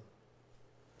came from.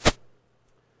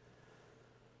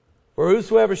 For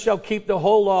whosoever shall keep the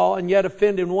whole law and yet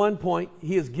offend in one point,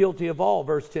 he is guilty of all,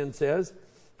 verse 10 says.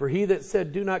 For he that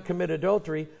said, do not commit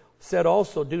adultery, said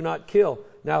also, do not kill.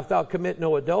 Now if thou commit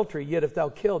no adultery, yet if thou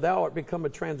kill, thou art become a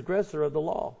transgressor of the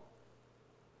law.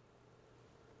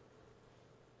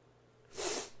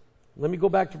 Let me go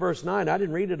back to verse 9. I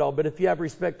didn't read it all, but if you have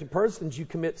respect to persons, you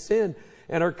commit sin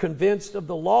and are convinced of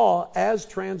the law as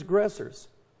transgressors.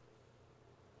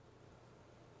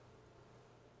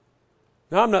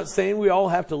 Now, I'm not saying we all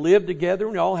have to live together.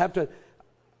 We all have to...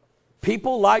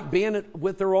 People like being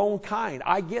with their own kind.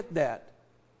 I get that.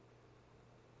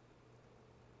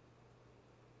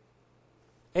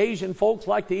 Asian folks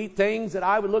like to eat things that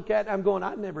I would look at and I'm going,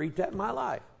 I'd never eat that in my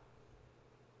life.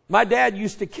 My dad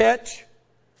used to catch,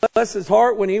 bless his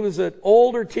heart, when he was an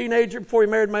older teenager before he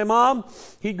married my mom,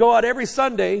 he'd go out every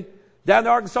Sunday down the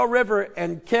Arkansas River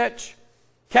and catch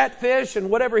catfish and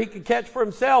whatever he could catch for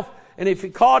himself. And if he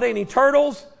caught any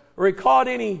turtles, or he caught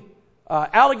any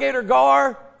alligator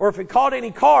gar, or if he caught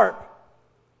any carp,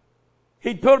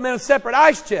 he'd put them in a separate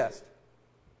ice chest.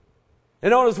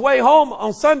 And on his way home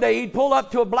on Sunday, he'd pull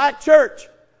up to a black church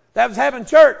that was having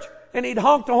church, and he'd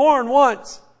honk the horn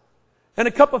once. And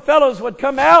a couple of fellows would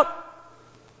come out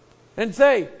and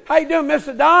say, "How you doing,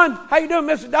 Mr. Don? How you doing,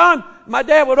 Mr. Don?" My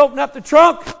dad would open up the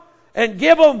trunk and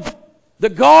give them the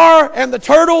gar and the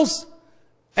turtles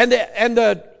and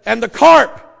the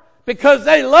carp, because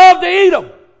they love to eat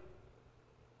them.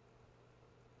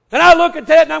 And I look at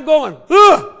that and I'm going,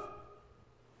 ugh!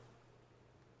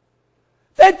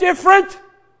 They're different,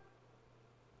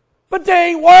 but they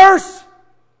ain't worse.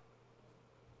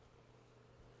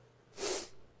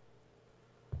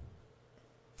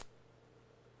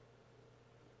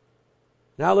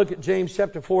 Now look at James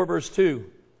chapter 4, verse 2.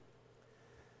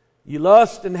 You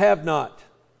lust and have not.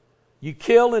 You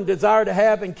kill and desire to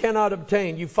have and cannot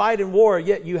obtain. You fight in war,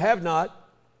 yet you have not,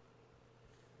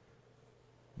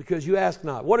 because you ask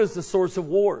not. What is the source of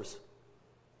wars?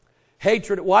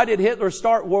 Hatred. Why did Hitler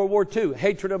start World War II?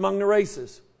 Hatred among the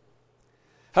races.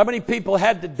 How many people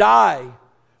had to die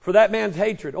for that man's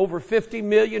hatred? Over 50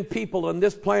 million people on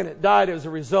this planet died as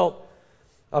a result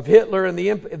of Hitler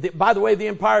and by the way, the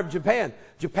Empire of Japan.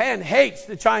 Japan hates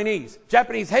the Chinese.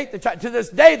 Japanese hate the Chinese. To this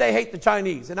day, they hate the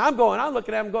Chinese. And I'm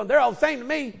looking at them going, they're all the same to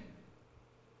me.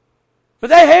 But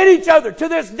they hate each other to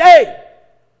this day.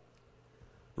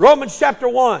 Romans chapter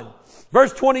 1,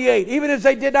 verse 28. Even as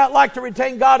they did not like to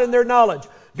retain God in their knowledge,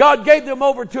 God gave them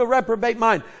over to a reprobate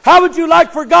mind. How would you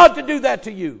like for God to do that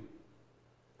to you?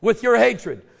 With your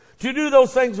hatred. To do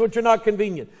those things which are not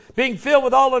convenient. Being filled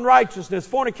with all unrighteousness,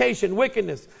 fornication,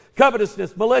 wickedness,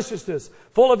 covetousness, maliciousness,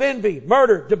 full of envy,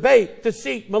 murder, debate,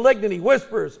 deceit, malignity,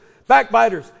 whisperers,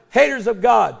 backbiters, haters of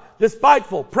God,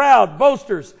 despiteful, proud,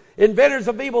 boasters, inventors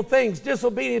of evil things,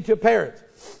 disobedient to parents.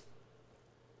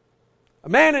 A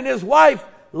man and his wife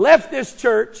left this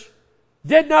church,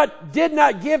 did not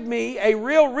give me a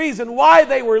real reason why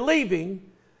they were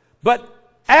leaving, but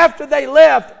after they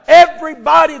left,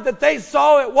 everybody that they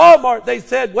saw at Walmart, they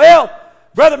said, "Well,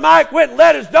 Brother Mike went and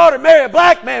let his daughter marry a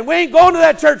black man. We ain't going to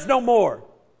that church no more."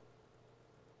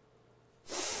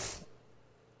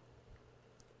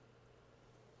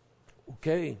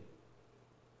 Okay.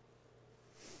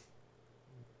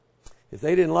 If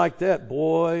they didn't like that,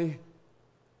 boy,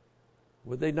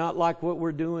 would they not like what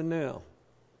we're doing now?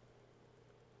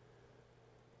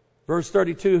 Verse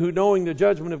 32, who knowing the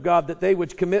judgment of God, that they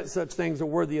which commit such things are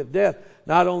worthy of death,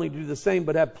 not only do the same,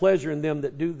 but have pleasure in them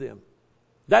that do them.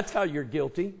 That's how you're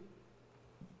guilty.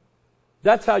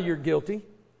 That's how you're guilty.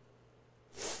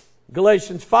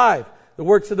 Galatians 5, the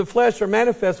works of the flesh are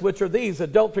manifest, which are these: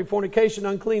 adultery, fornication,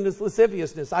 uncleanness,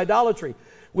 lasciviousness, idolatry,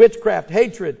 witchcraft,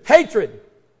 hatred,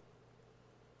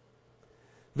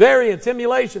 variance,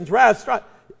 emulations, wrath, strife.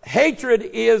 Hatred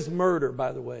is murder,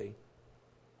 by the way.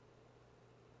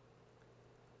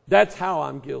 That's how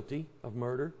I'm guilty of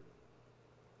murder.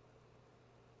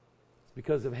 It's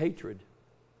because of hatred.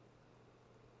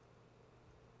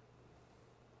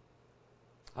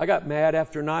 I got mad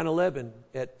after 9/11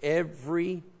 at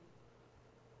every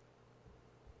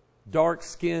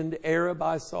dark-skinned Arab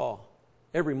I saw,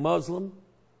 every Muslim.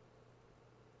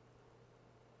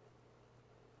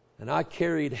 And I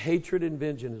carried hatred and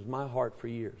vengeance in my heart for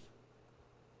years.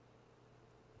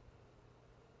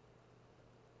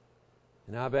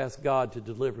 And I've asked God to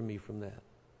deliver me from that.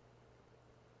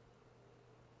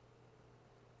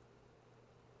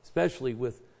 Especially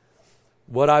with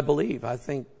what I believe. I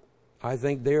think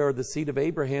they are the seed of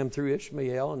Abraham through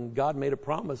Ishmael, and God made a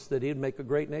promise that He'd make a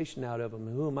great nation out of them.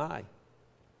 And who am I?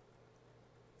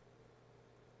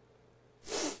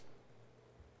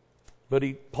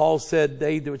 But Paul said,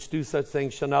 they which do such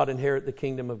things shall not inherit the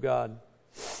kingdom of God.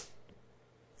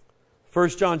 1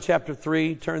 John chapter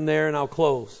 3, turn there and I'll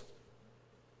close.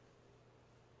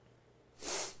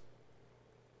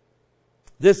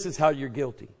 This is how you're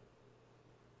guilty.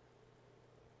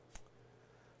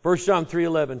 1 John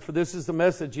 3:11, for this is the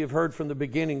message you have heard from the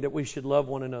beginning, that we should love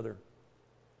one another.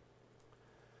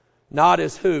 Not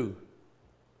as who?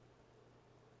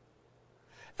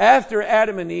 After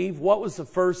Adam and Eve, what was the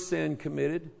first sin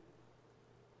committed?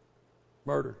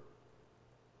 Murder.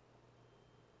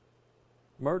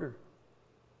 Murder.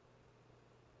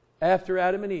 After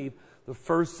Adam and Eve, the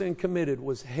first sin committed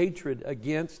was hatred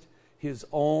against his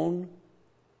own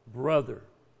brother.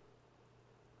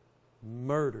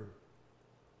 Murder.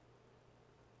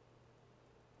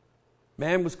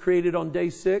 Man was created on day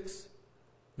 6.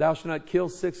 Thou shalt not kill,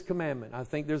 6th commandment. I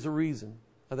think there's a reason.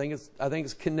 I think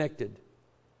it's connected.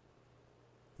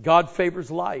 God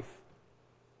favors life.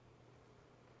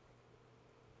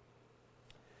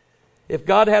 If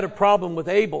God had a problem with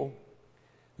Abel,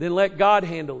 then let God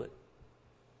handle it.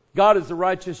 God is the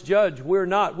righteous judge. We're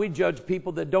not. We judge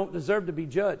people that don't deserve to be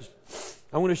judged.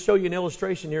 I want to show you an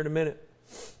illustration here in a minute.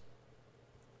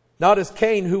 Not as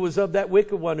Cain, who was of that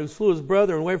wicked one, who slew his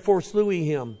brother, and wherefore slew he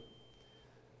him?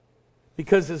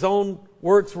 Because his own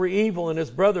works were evil, and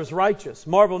his brother's righteous.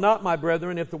 Marvel not, my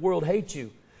brethren, if the world hates you.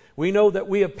 We know that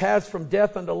we have passed from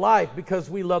death unto life, because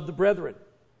we love the brethren.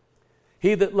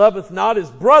 He that loveth not his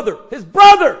brother.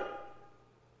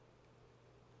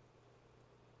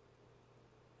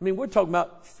 I mean, we're talking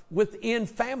about within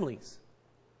families.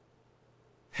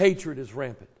 Hatred is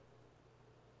rampant.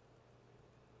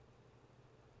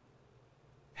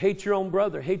 Hate your own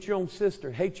brother. Hate your own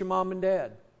sister. Hate your mom and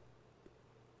dad.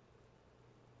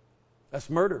 That's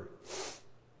murder.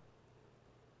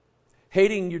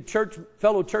 Hating your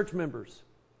fellow church members.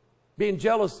 Being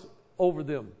jealous over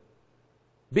them.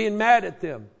 Being mad at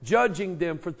them. Judging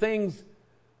them for things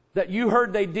that you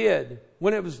heard they did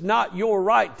when it was not your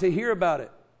right to hear about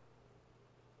it.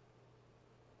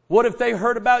 What if they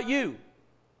heard about you?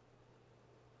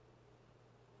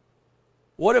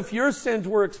 What if your sins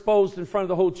were exposed in front of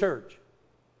the whole church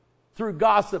through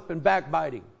gossip and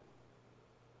backbiting?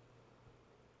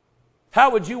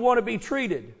 How would you want to be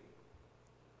treated?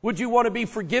 Would you want to be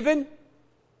forgiven?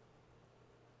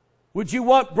 Would you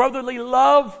want brotherly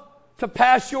love to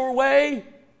pass your way?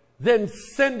 Then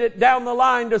send it down the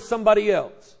line to somebody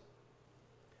else.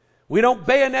 We don't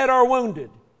bayonet our wounded.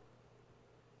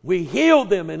 We heal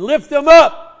them and lift them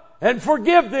up and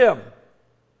forgive them.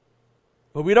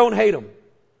 But we don't hate them.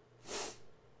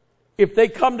 If they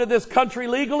come to this country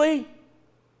legally,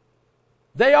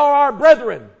 they are our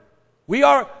brethren. We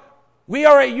are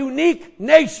a unique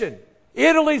nation.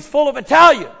 Italy's full of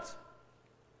Italians.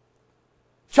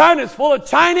 China's full of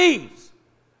Chinese.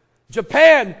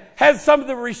 Japan has some of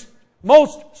the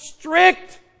most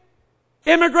strict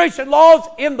immigration laws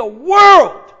in the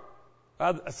world.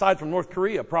 Aside from North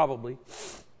Korea, probably.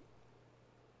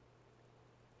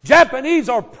 Japanese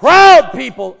are proud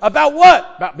people about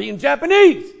what? About being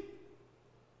Japanese.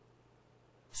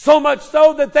 So much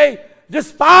so that they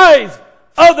despise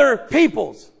other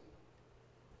peoples.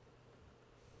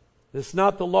 It's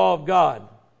not the law of God.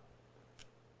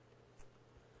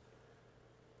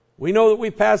 We know that we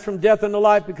pass from death unto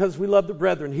life because we love the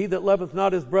brethren. He that loveth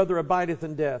not his brother abideth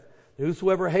in death.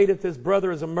 Whosoever hateth his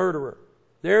brother is a murderer.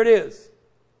 There it is.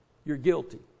 You're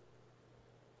guilty.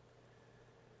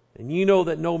 And you know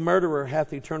that no murderer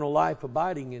hath eternal life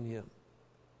abiding in him.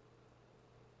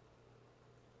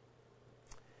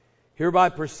 Hereby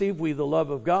perceive we the love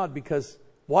of God because,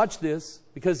 watch this,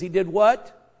 because he did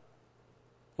what?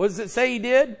 What does it say he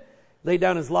did? Laid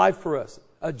down his life for us.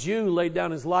 A Jew laid down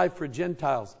his life for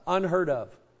Gentiles. Unheard of.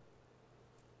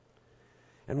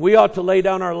 And we ought to lay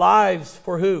down our lives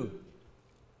for who?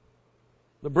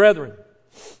 The brethren.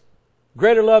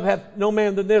 Greater love hath no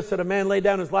man than this, that a man lay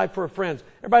down his life for a friend.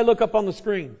 Everybody look up on the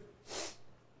screen.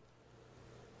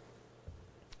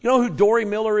 You know who Dory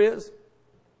Miller is?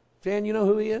 Jan, you know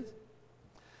who he is?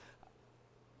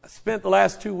 I spent the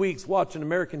last 2 weeks watching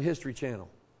American History Channel.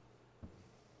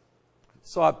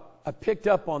 So I picked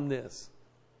up on this.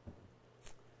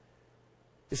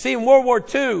 You see, in World War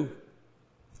II, the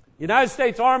United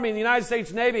States Army and the United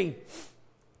States Navy,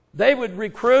 they would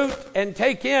recruit and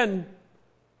take in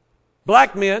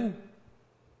black men,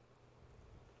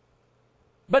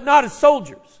 but not as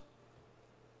soldiers.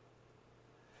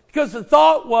 Because the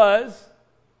thought was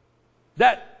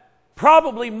that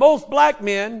probably most black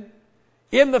men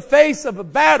in the face of a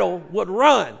battle would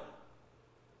run.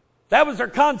 That was their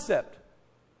concept.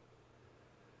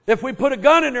 If we put a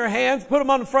gun in their hands, put them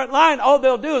on the front line, all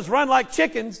they'll do is run like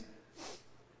chickens,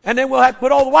 and then we'll have to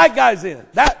put all the white guys in.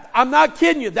 I'm not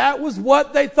kidding you. That was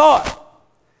what they thought.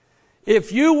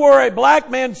 If you were a black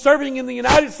man serving in the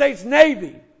United States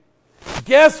Navy,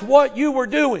 guess what you were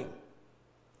doing?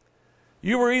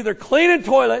 You were either cleaning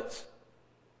toilets,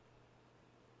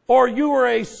 or you were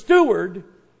a steward,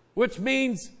 which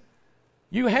means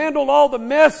you handled all the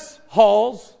mess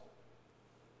halls,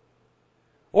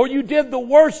 or you did the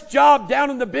worst job down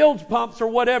in the bilge pumps or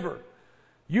whatever.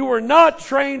 You were not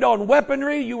trained on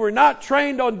weaponry. You were not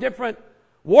trained on different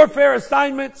warfare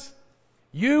assignments.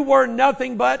 You were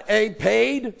nothing but a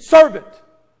paid servant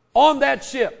on that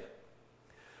ship.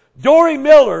 Dory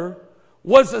Miller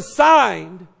was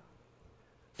assigned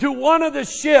to one of the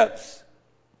ships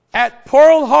at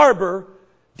Pearl Harbor,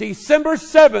 December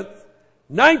 7th,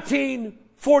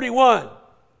 1941.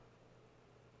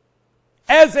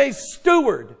 As a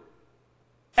steward,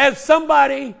 as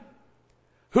somebody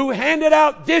who handed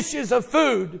out dishes of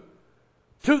food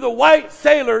to the white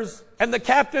sailors and the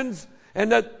captains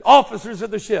and the officers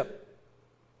of the ship.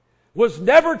 Was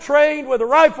never trained with a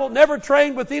rifle, never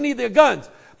trained with any of the guns.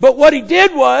 But what he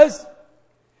did was,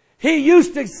 he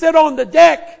used to sit on the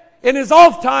deck in his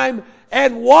off time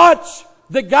and watch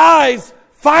the guys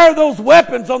fire those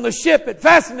weapons on the ship. It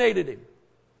fascinated him.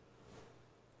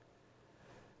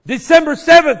 December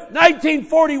 7th,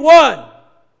 1941,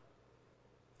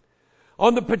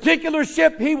 on the particular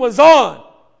ship he was on,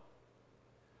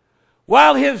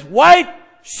 while his white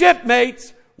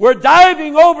shipmates were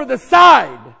diving over the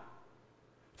side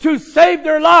to save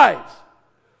their lives,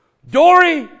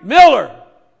 Dory Miller,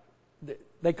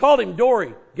 they called him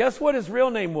Dory. Guess what his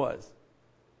real name was?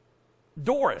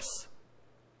 Doris.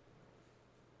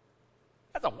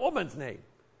 That's a woman's name.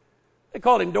 They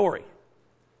called him Dory.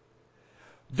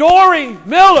 Dory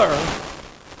Miller,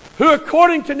 who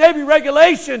according to Navy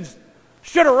regulations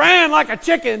should have ran like a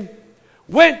chicken,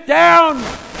 went down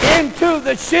into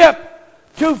the ship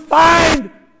to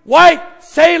find white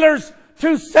sailors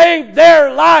to save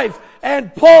their lives,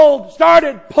 and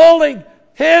started pulling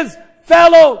his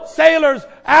fellow sailors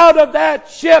out of that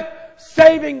ship,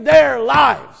 saving their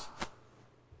lives.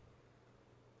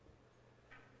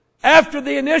 After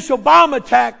the initial bomb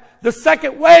attack, the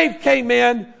second wave came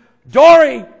in.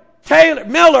 Dory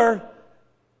Miller,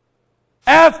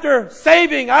 after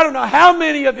saving I don't know how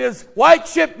many of his white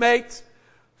shipmates,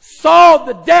 saw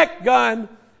the deck gun.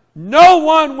 No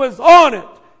one was on it.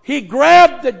 He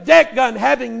grabbed the deck gun,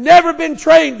 having never been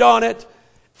trained on it,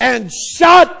 and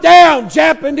shot down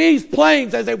Japanese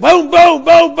planes as they boom, boom,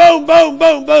 boom, boom, boom,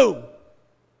 boom, boom.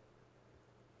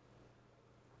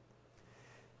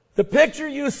 The picture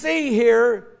you see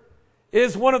here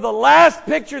is one of the last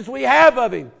pictures we have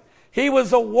of him. He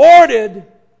was awarded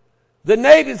the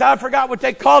Navy's, I forgot what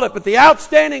they call it, but the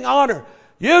outstanding honor.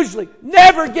 Usually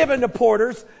never given to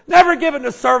porters, never given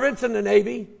to servants in the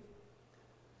Navy.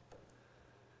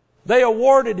 They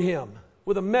awarded him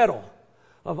with a medal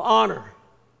of honor.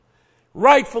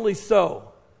 Rightfully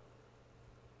so.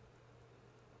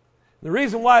 The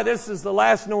reason why this is the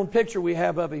last known picture we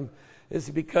have of him is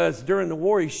because during the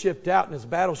war he shipped out and his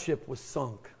battleship was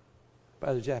sunk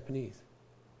by the Japanese.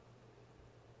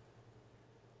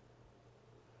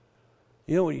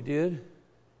 You know what he did?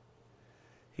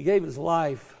 He gave his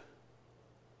life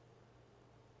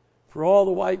for all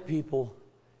the white people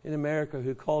in America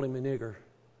who called him a nigger,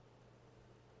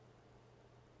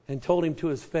 and told him to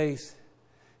his face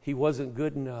he wasn't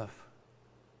good enough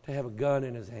to have a gun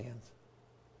in his hands.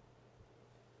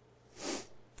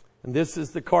 And this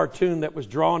is the cartoon that was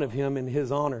drawn of him in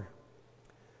his honor.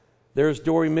 There's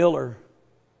Dory Miller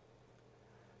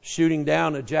shooting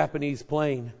down a Japanese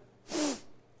plane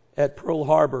at Pearl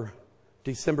Harbor,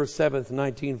 December 7th,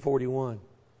 1941.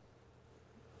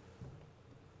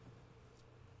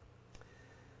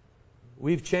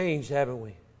 We've changed, haven't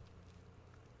we?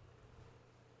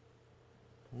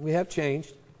 We have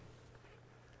changed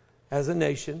as a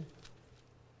nation.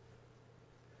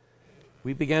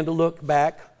 We began to look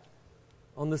back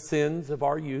on the sins of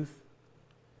our youth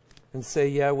and say,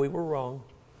 yeah, we were wrong.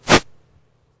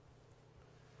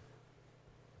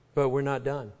 But we're not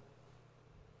done.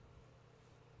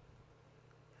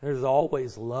 There's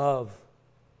always love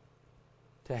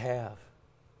to have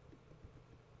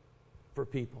for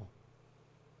people.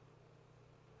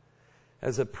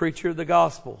 As a preacher of the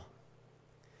gospel,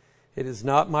 it is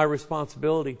not my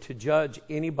responsibility to judge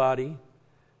anybody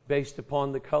based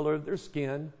upon the color of their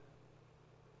skin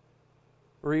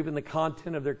or even the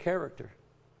content of their character,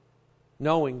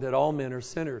 knowing that all men are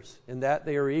sinners and that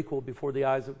they are equal before the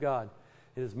eyes of God.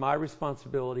 It is my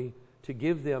responsibility to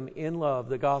give them in love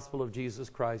the gospel of Jesus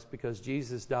Christ, because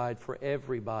Jesus died for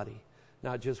everybody,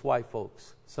 not just white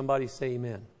folks. Somebody say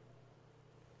amen.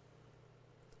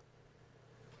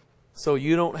 So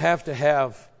you don't have to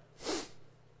have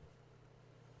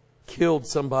killed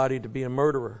somebody to be a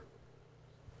murderer.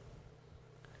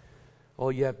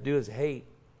 All you have to do is hate.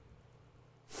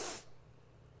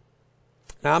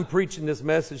 Now I'm preaching this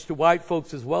message to white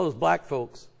folks as well as black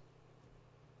folks,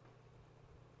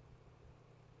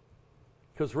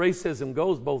 because racism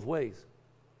goes both ways.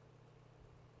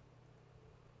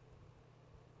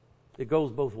 It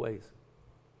goes both ways.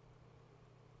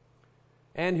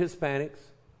 And Hispanics,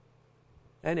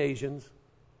 and Asians,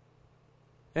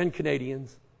 and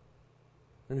Canadians,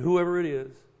 and whoever it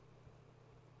is,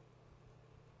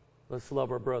 let's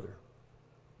love our brother.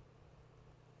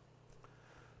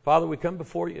 Father, we come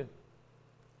before you.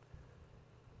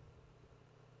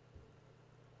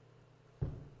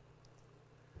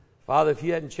 Father, if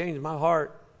you hadn't changed my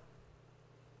heart,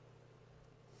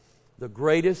 the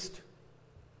greatest,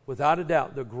 without a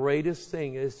doubt, the greatest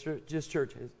thing this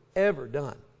church has ever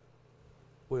done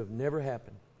would have never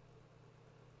happened.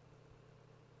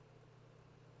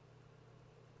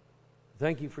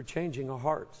 Thank you for changing our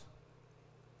hearts.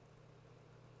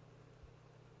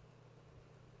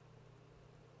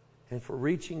 and for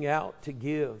reaching out to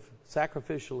give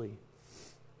sacrificially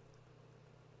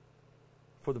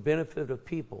for the benefit of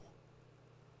people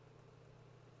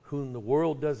whom the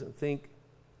world doesn't think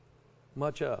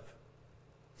much of.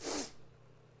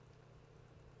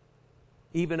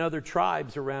 Even other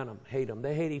tribes around them hate them.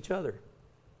 They hate each other.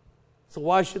 So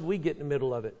why should we get in the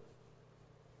middle of it?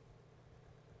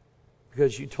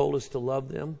 Because you told us to love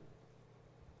them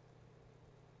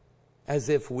as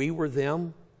if we were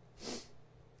them.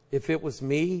 If it was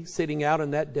me sitting out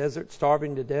in that desert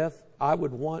starving to death, I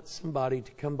would want somebody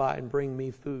to come by and bring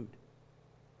me food.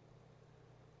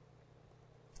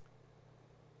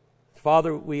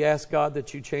 Father, we ask God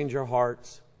that you change our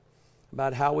hearts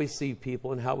about how we see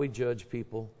people and how we judge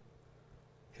people.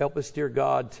 Help us, dear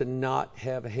God, to not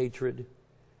have hatred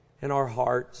in our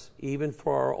hearts, even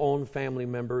for our own family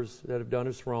members that have done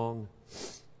us wrong.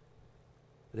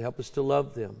 But help us to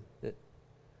love them.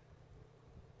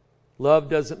 Love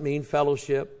doesn't mean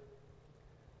fellowship.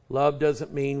 Love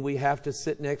doesn't mean we have to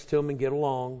sit next to them and get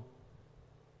along.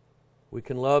 We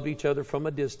can love each other from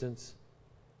a distance.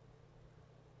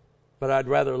 But I'd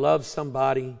rather love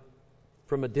somebody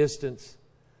from a distance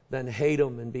than hate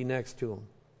them and be next to them.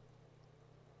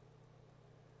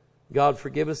 God,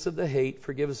 forgive us of the hate.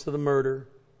 Forgive us of the murder.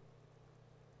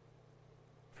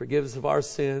 Forgive us of our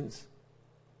sins.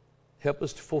 Help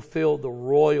us to fulfill the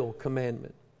royal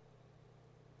commandment,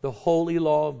 the holy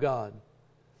law of God.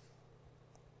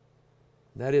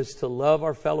 That is to love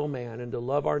our fellow man and to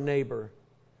love our neighbor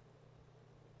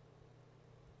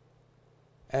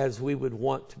as we would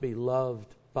want to be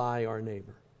loved by our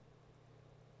neighbor.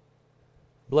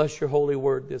 Bless your holy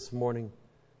word this morning.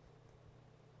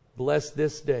 Bless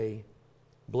this day.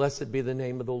 Blessed be the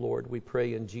name of the Lord, we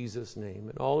pray in Jesus' name.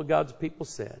 And all of God's people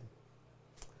said,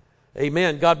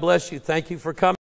 amen. God bless you. Thank you for coming.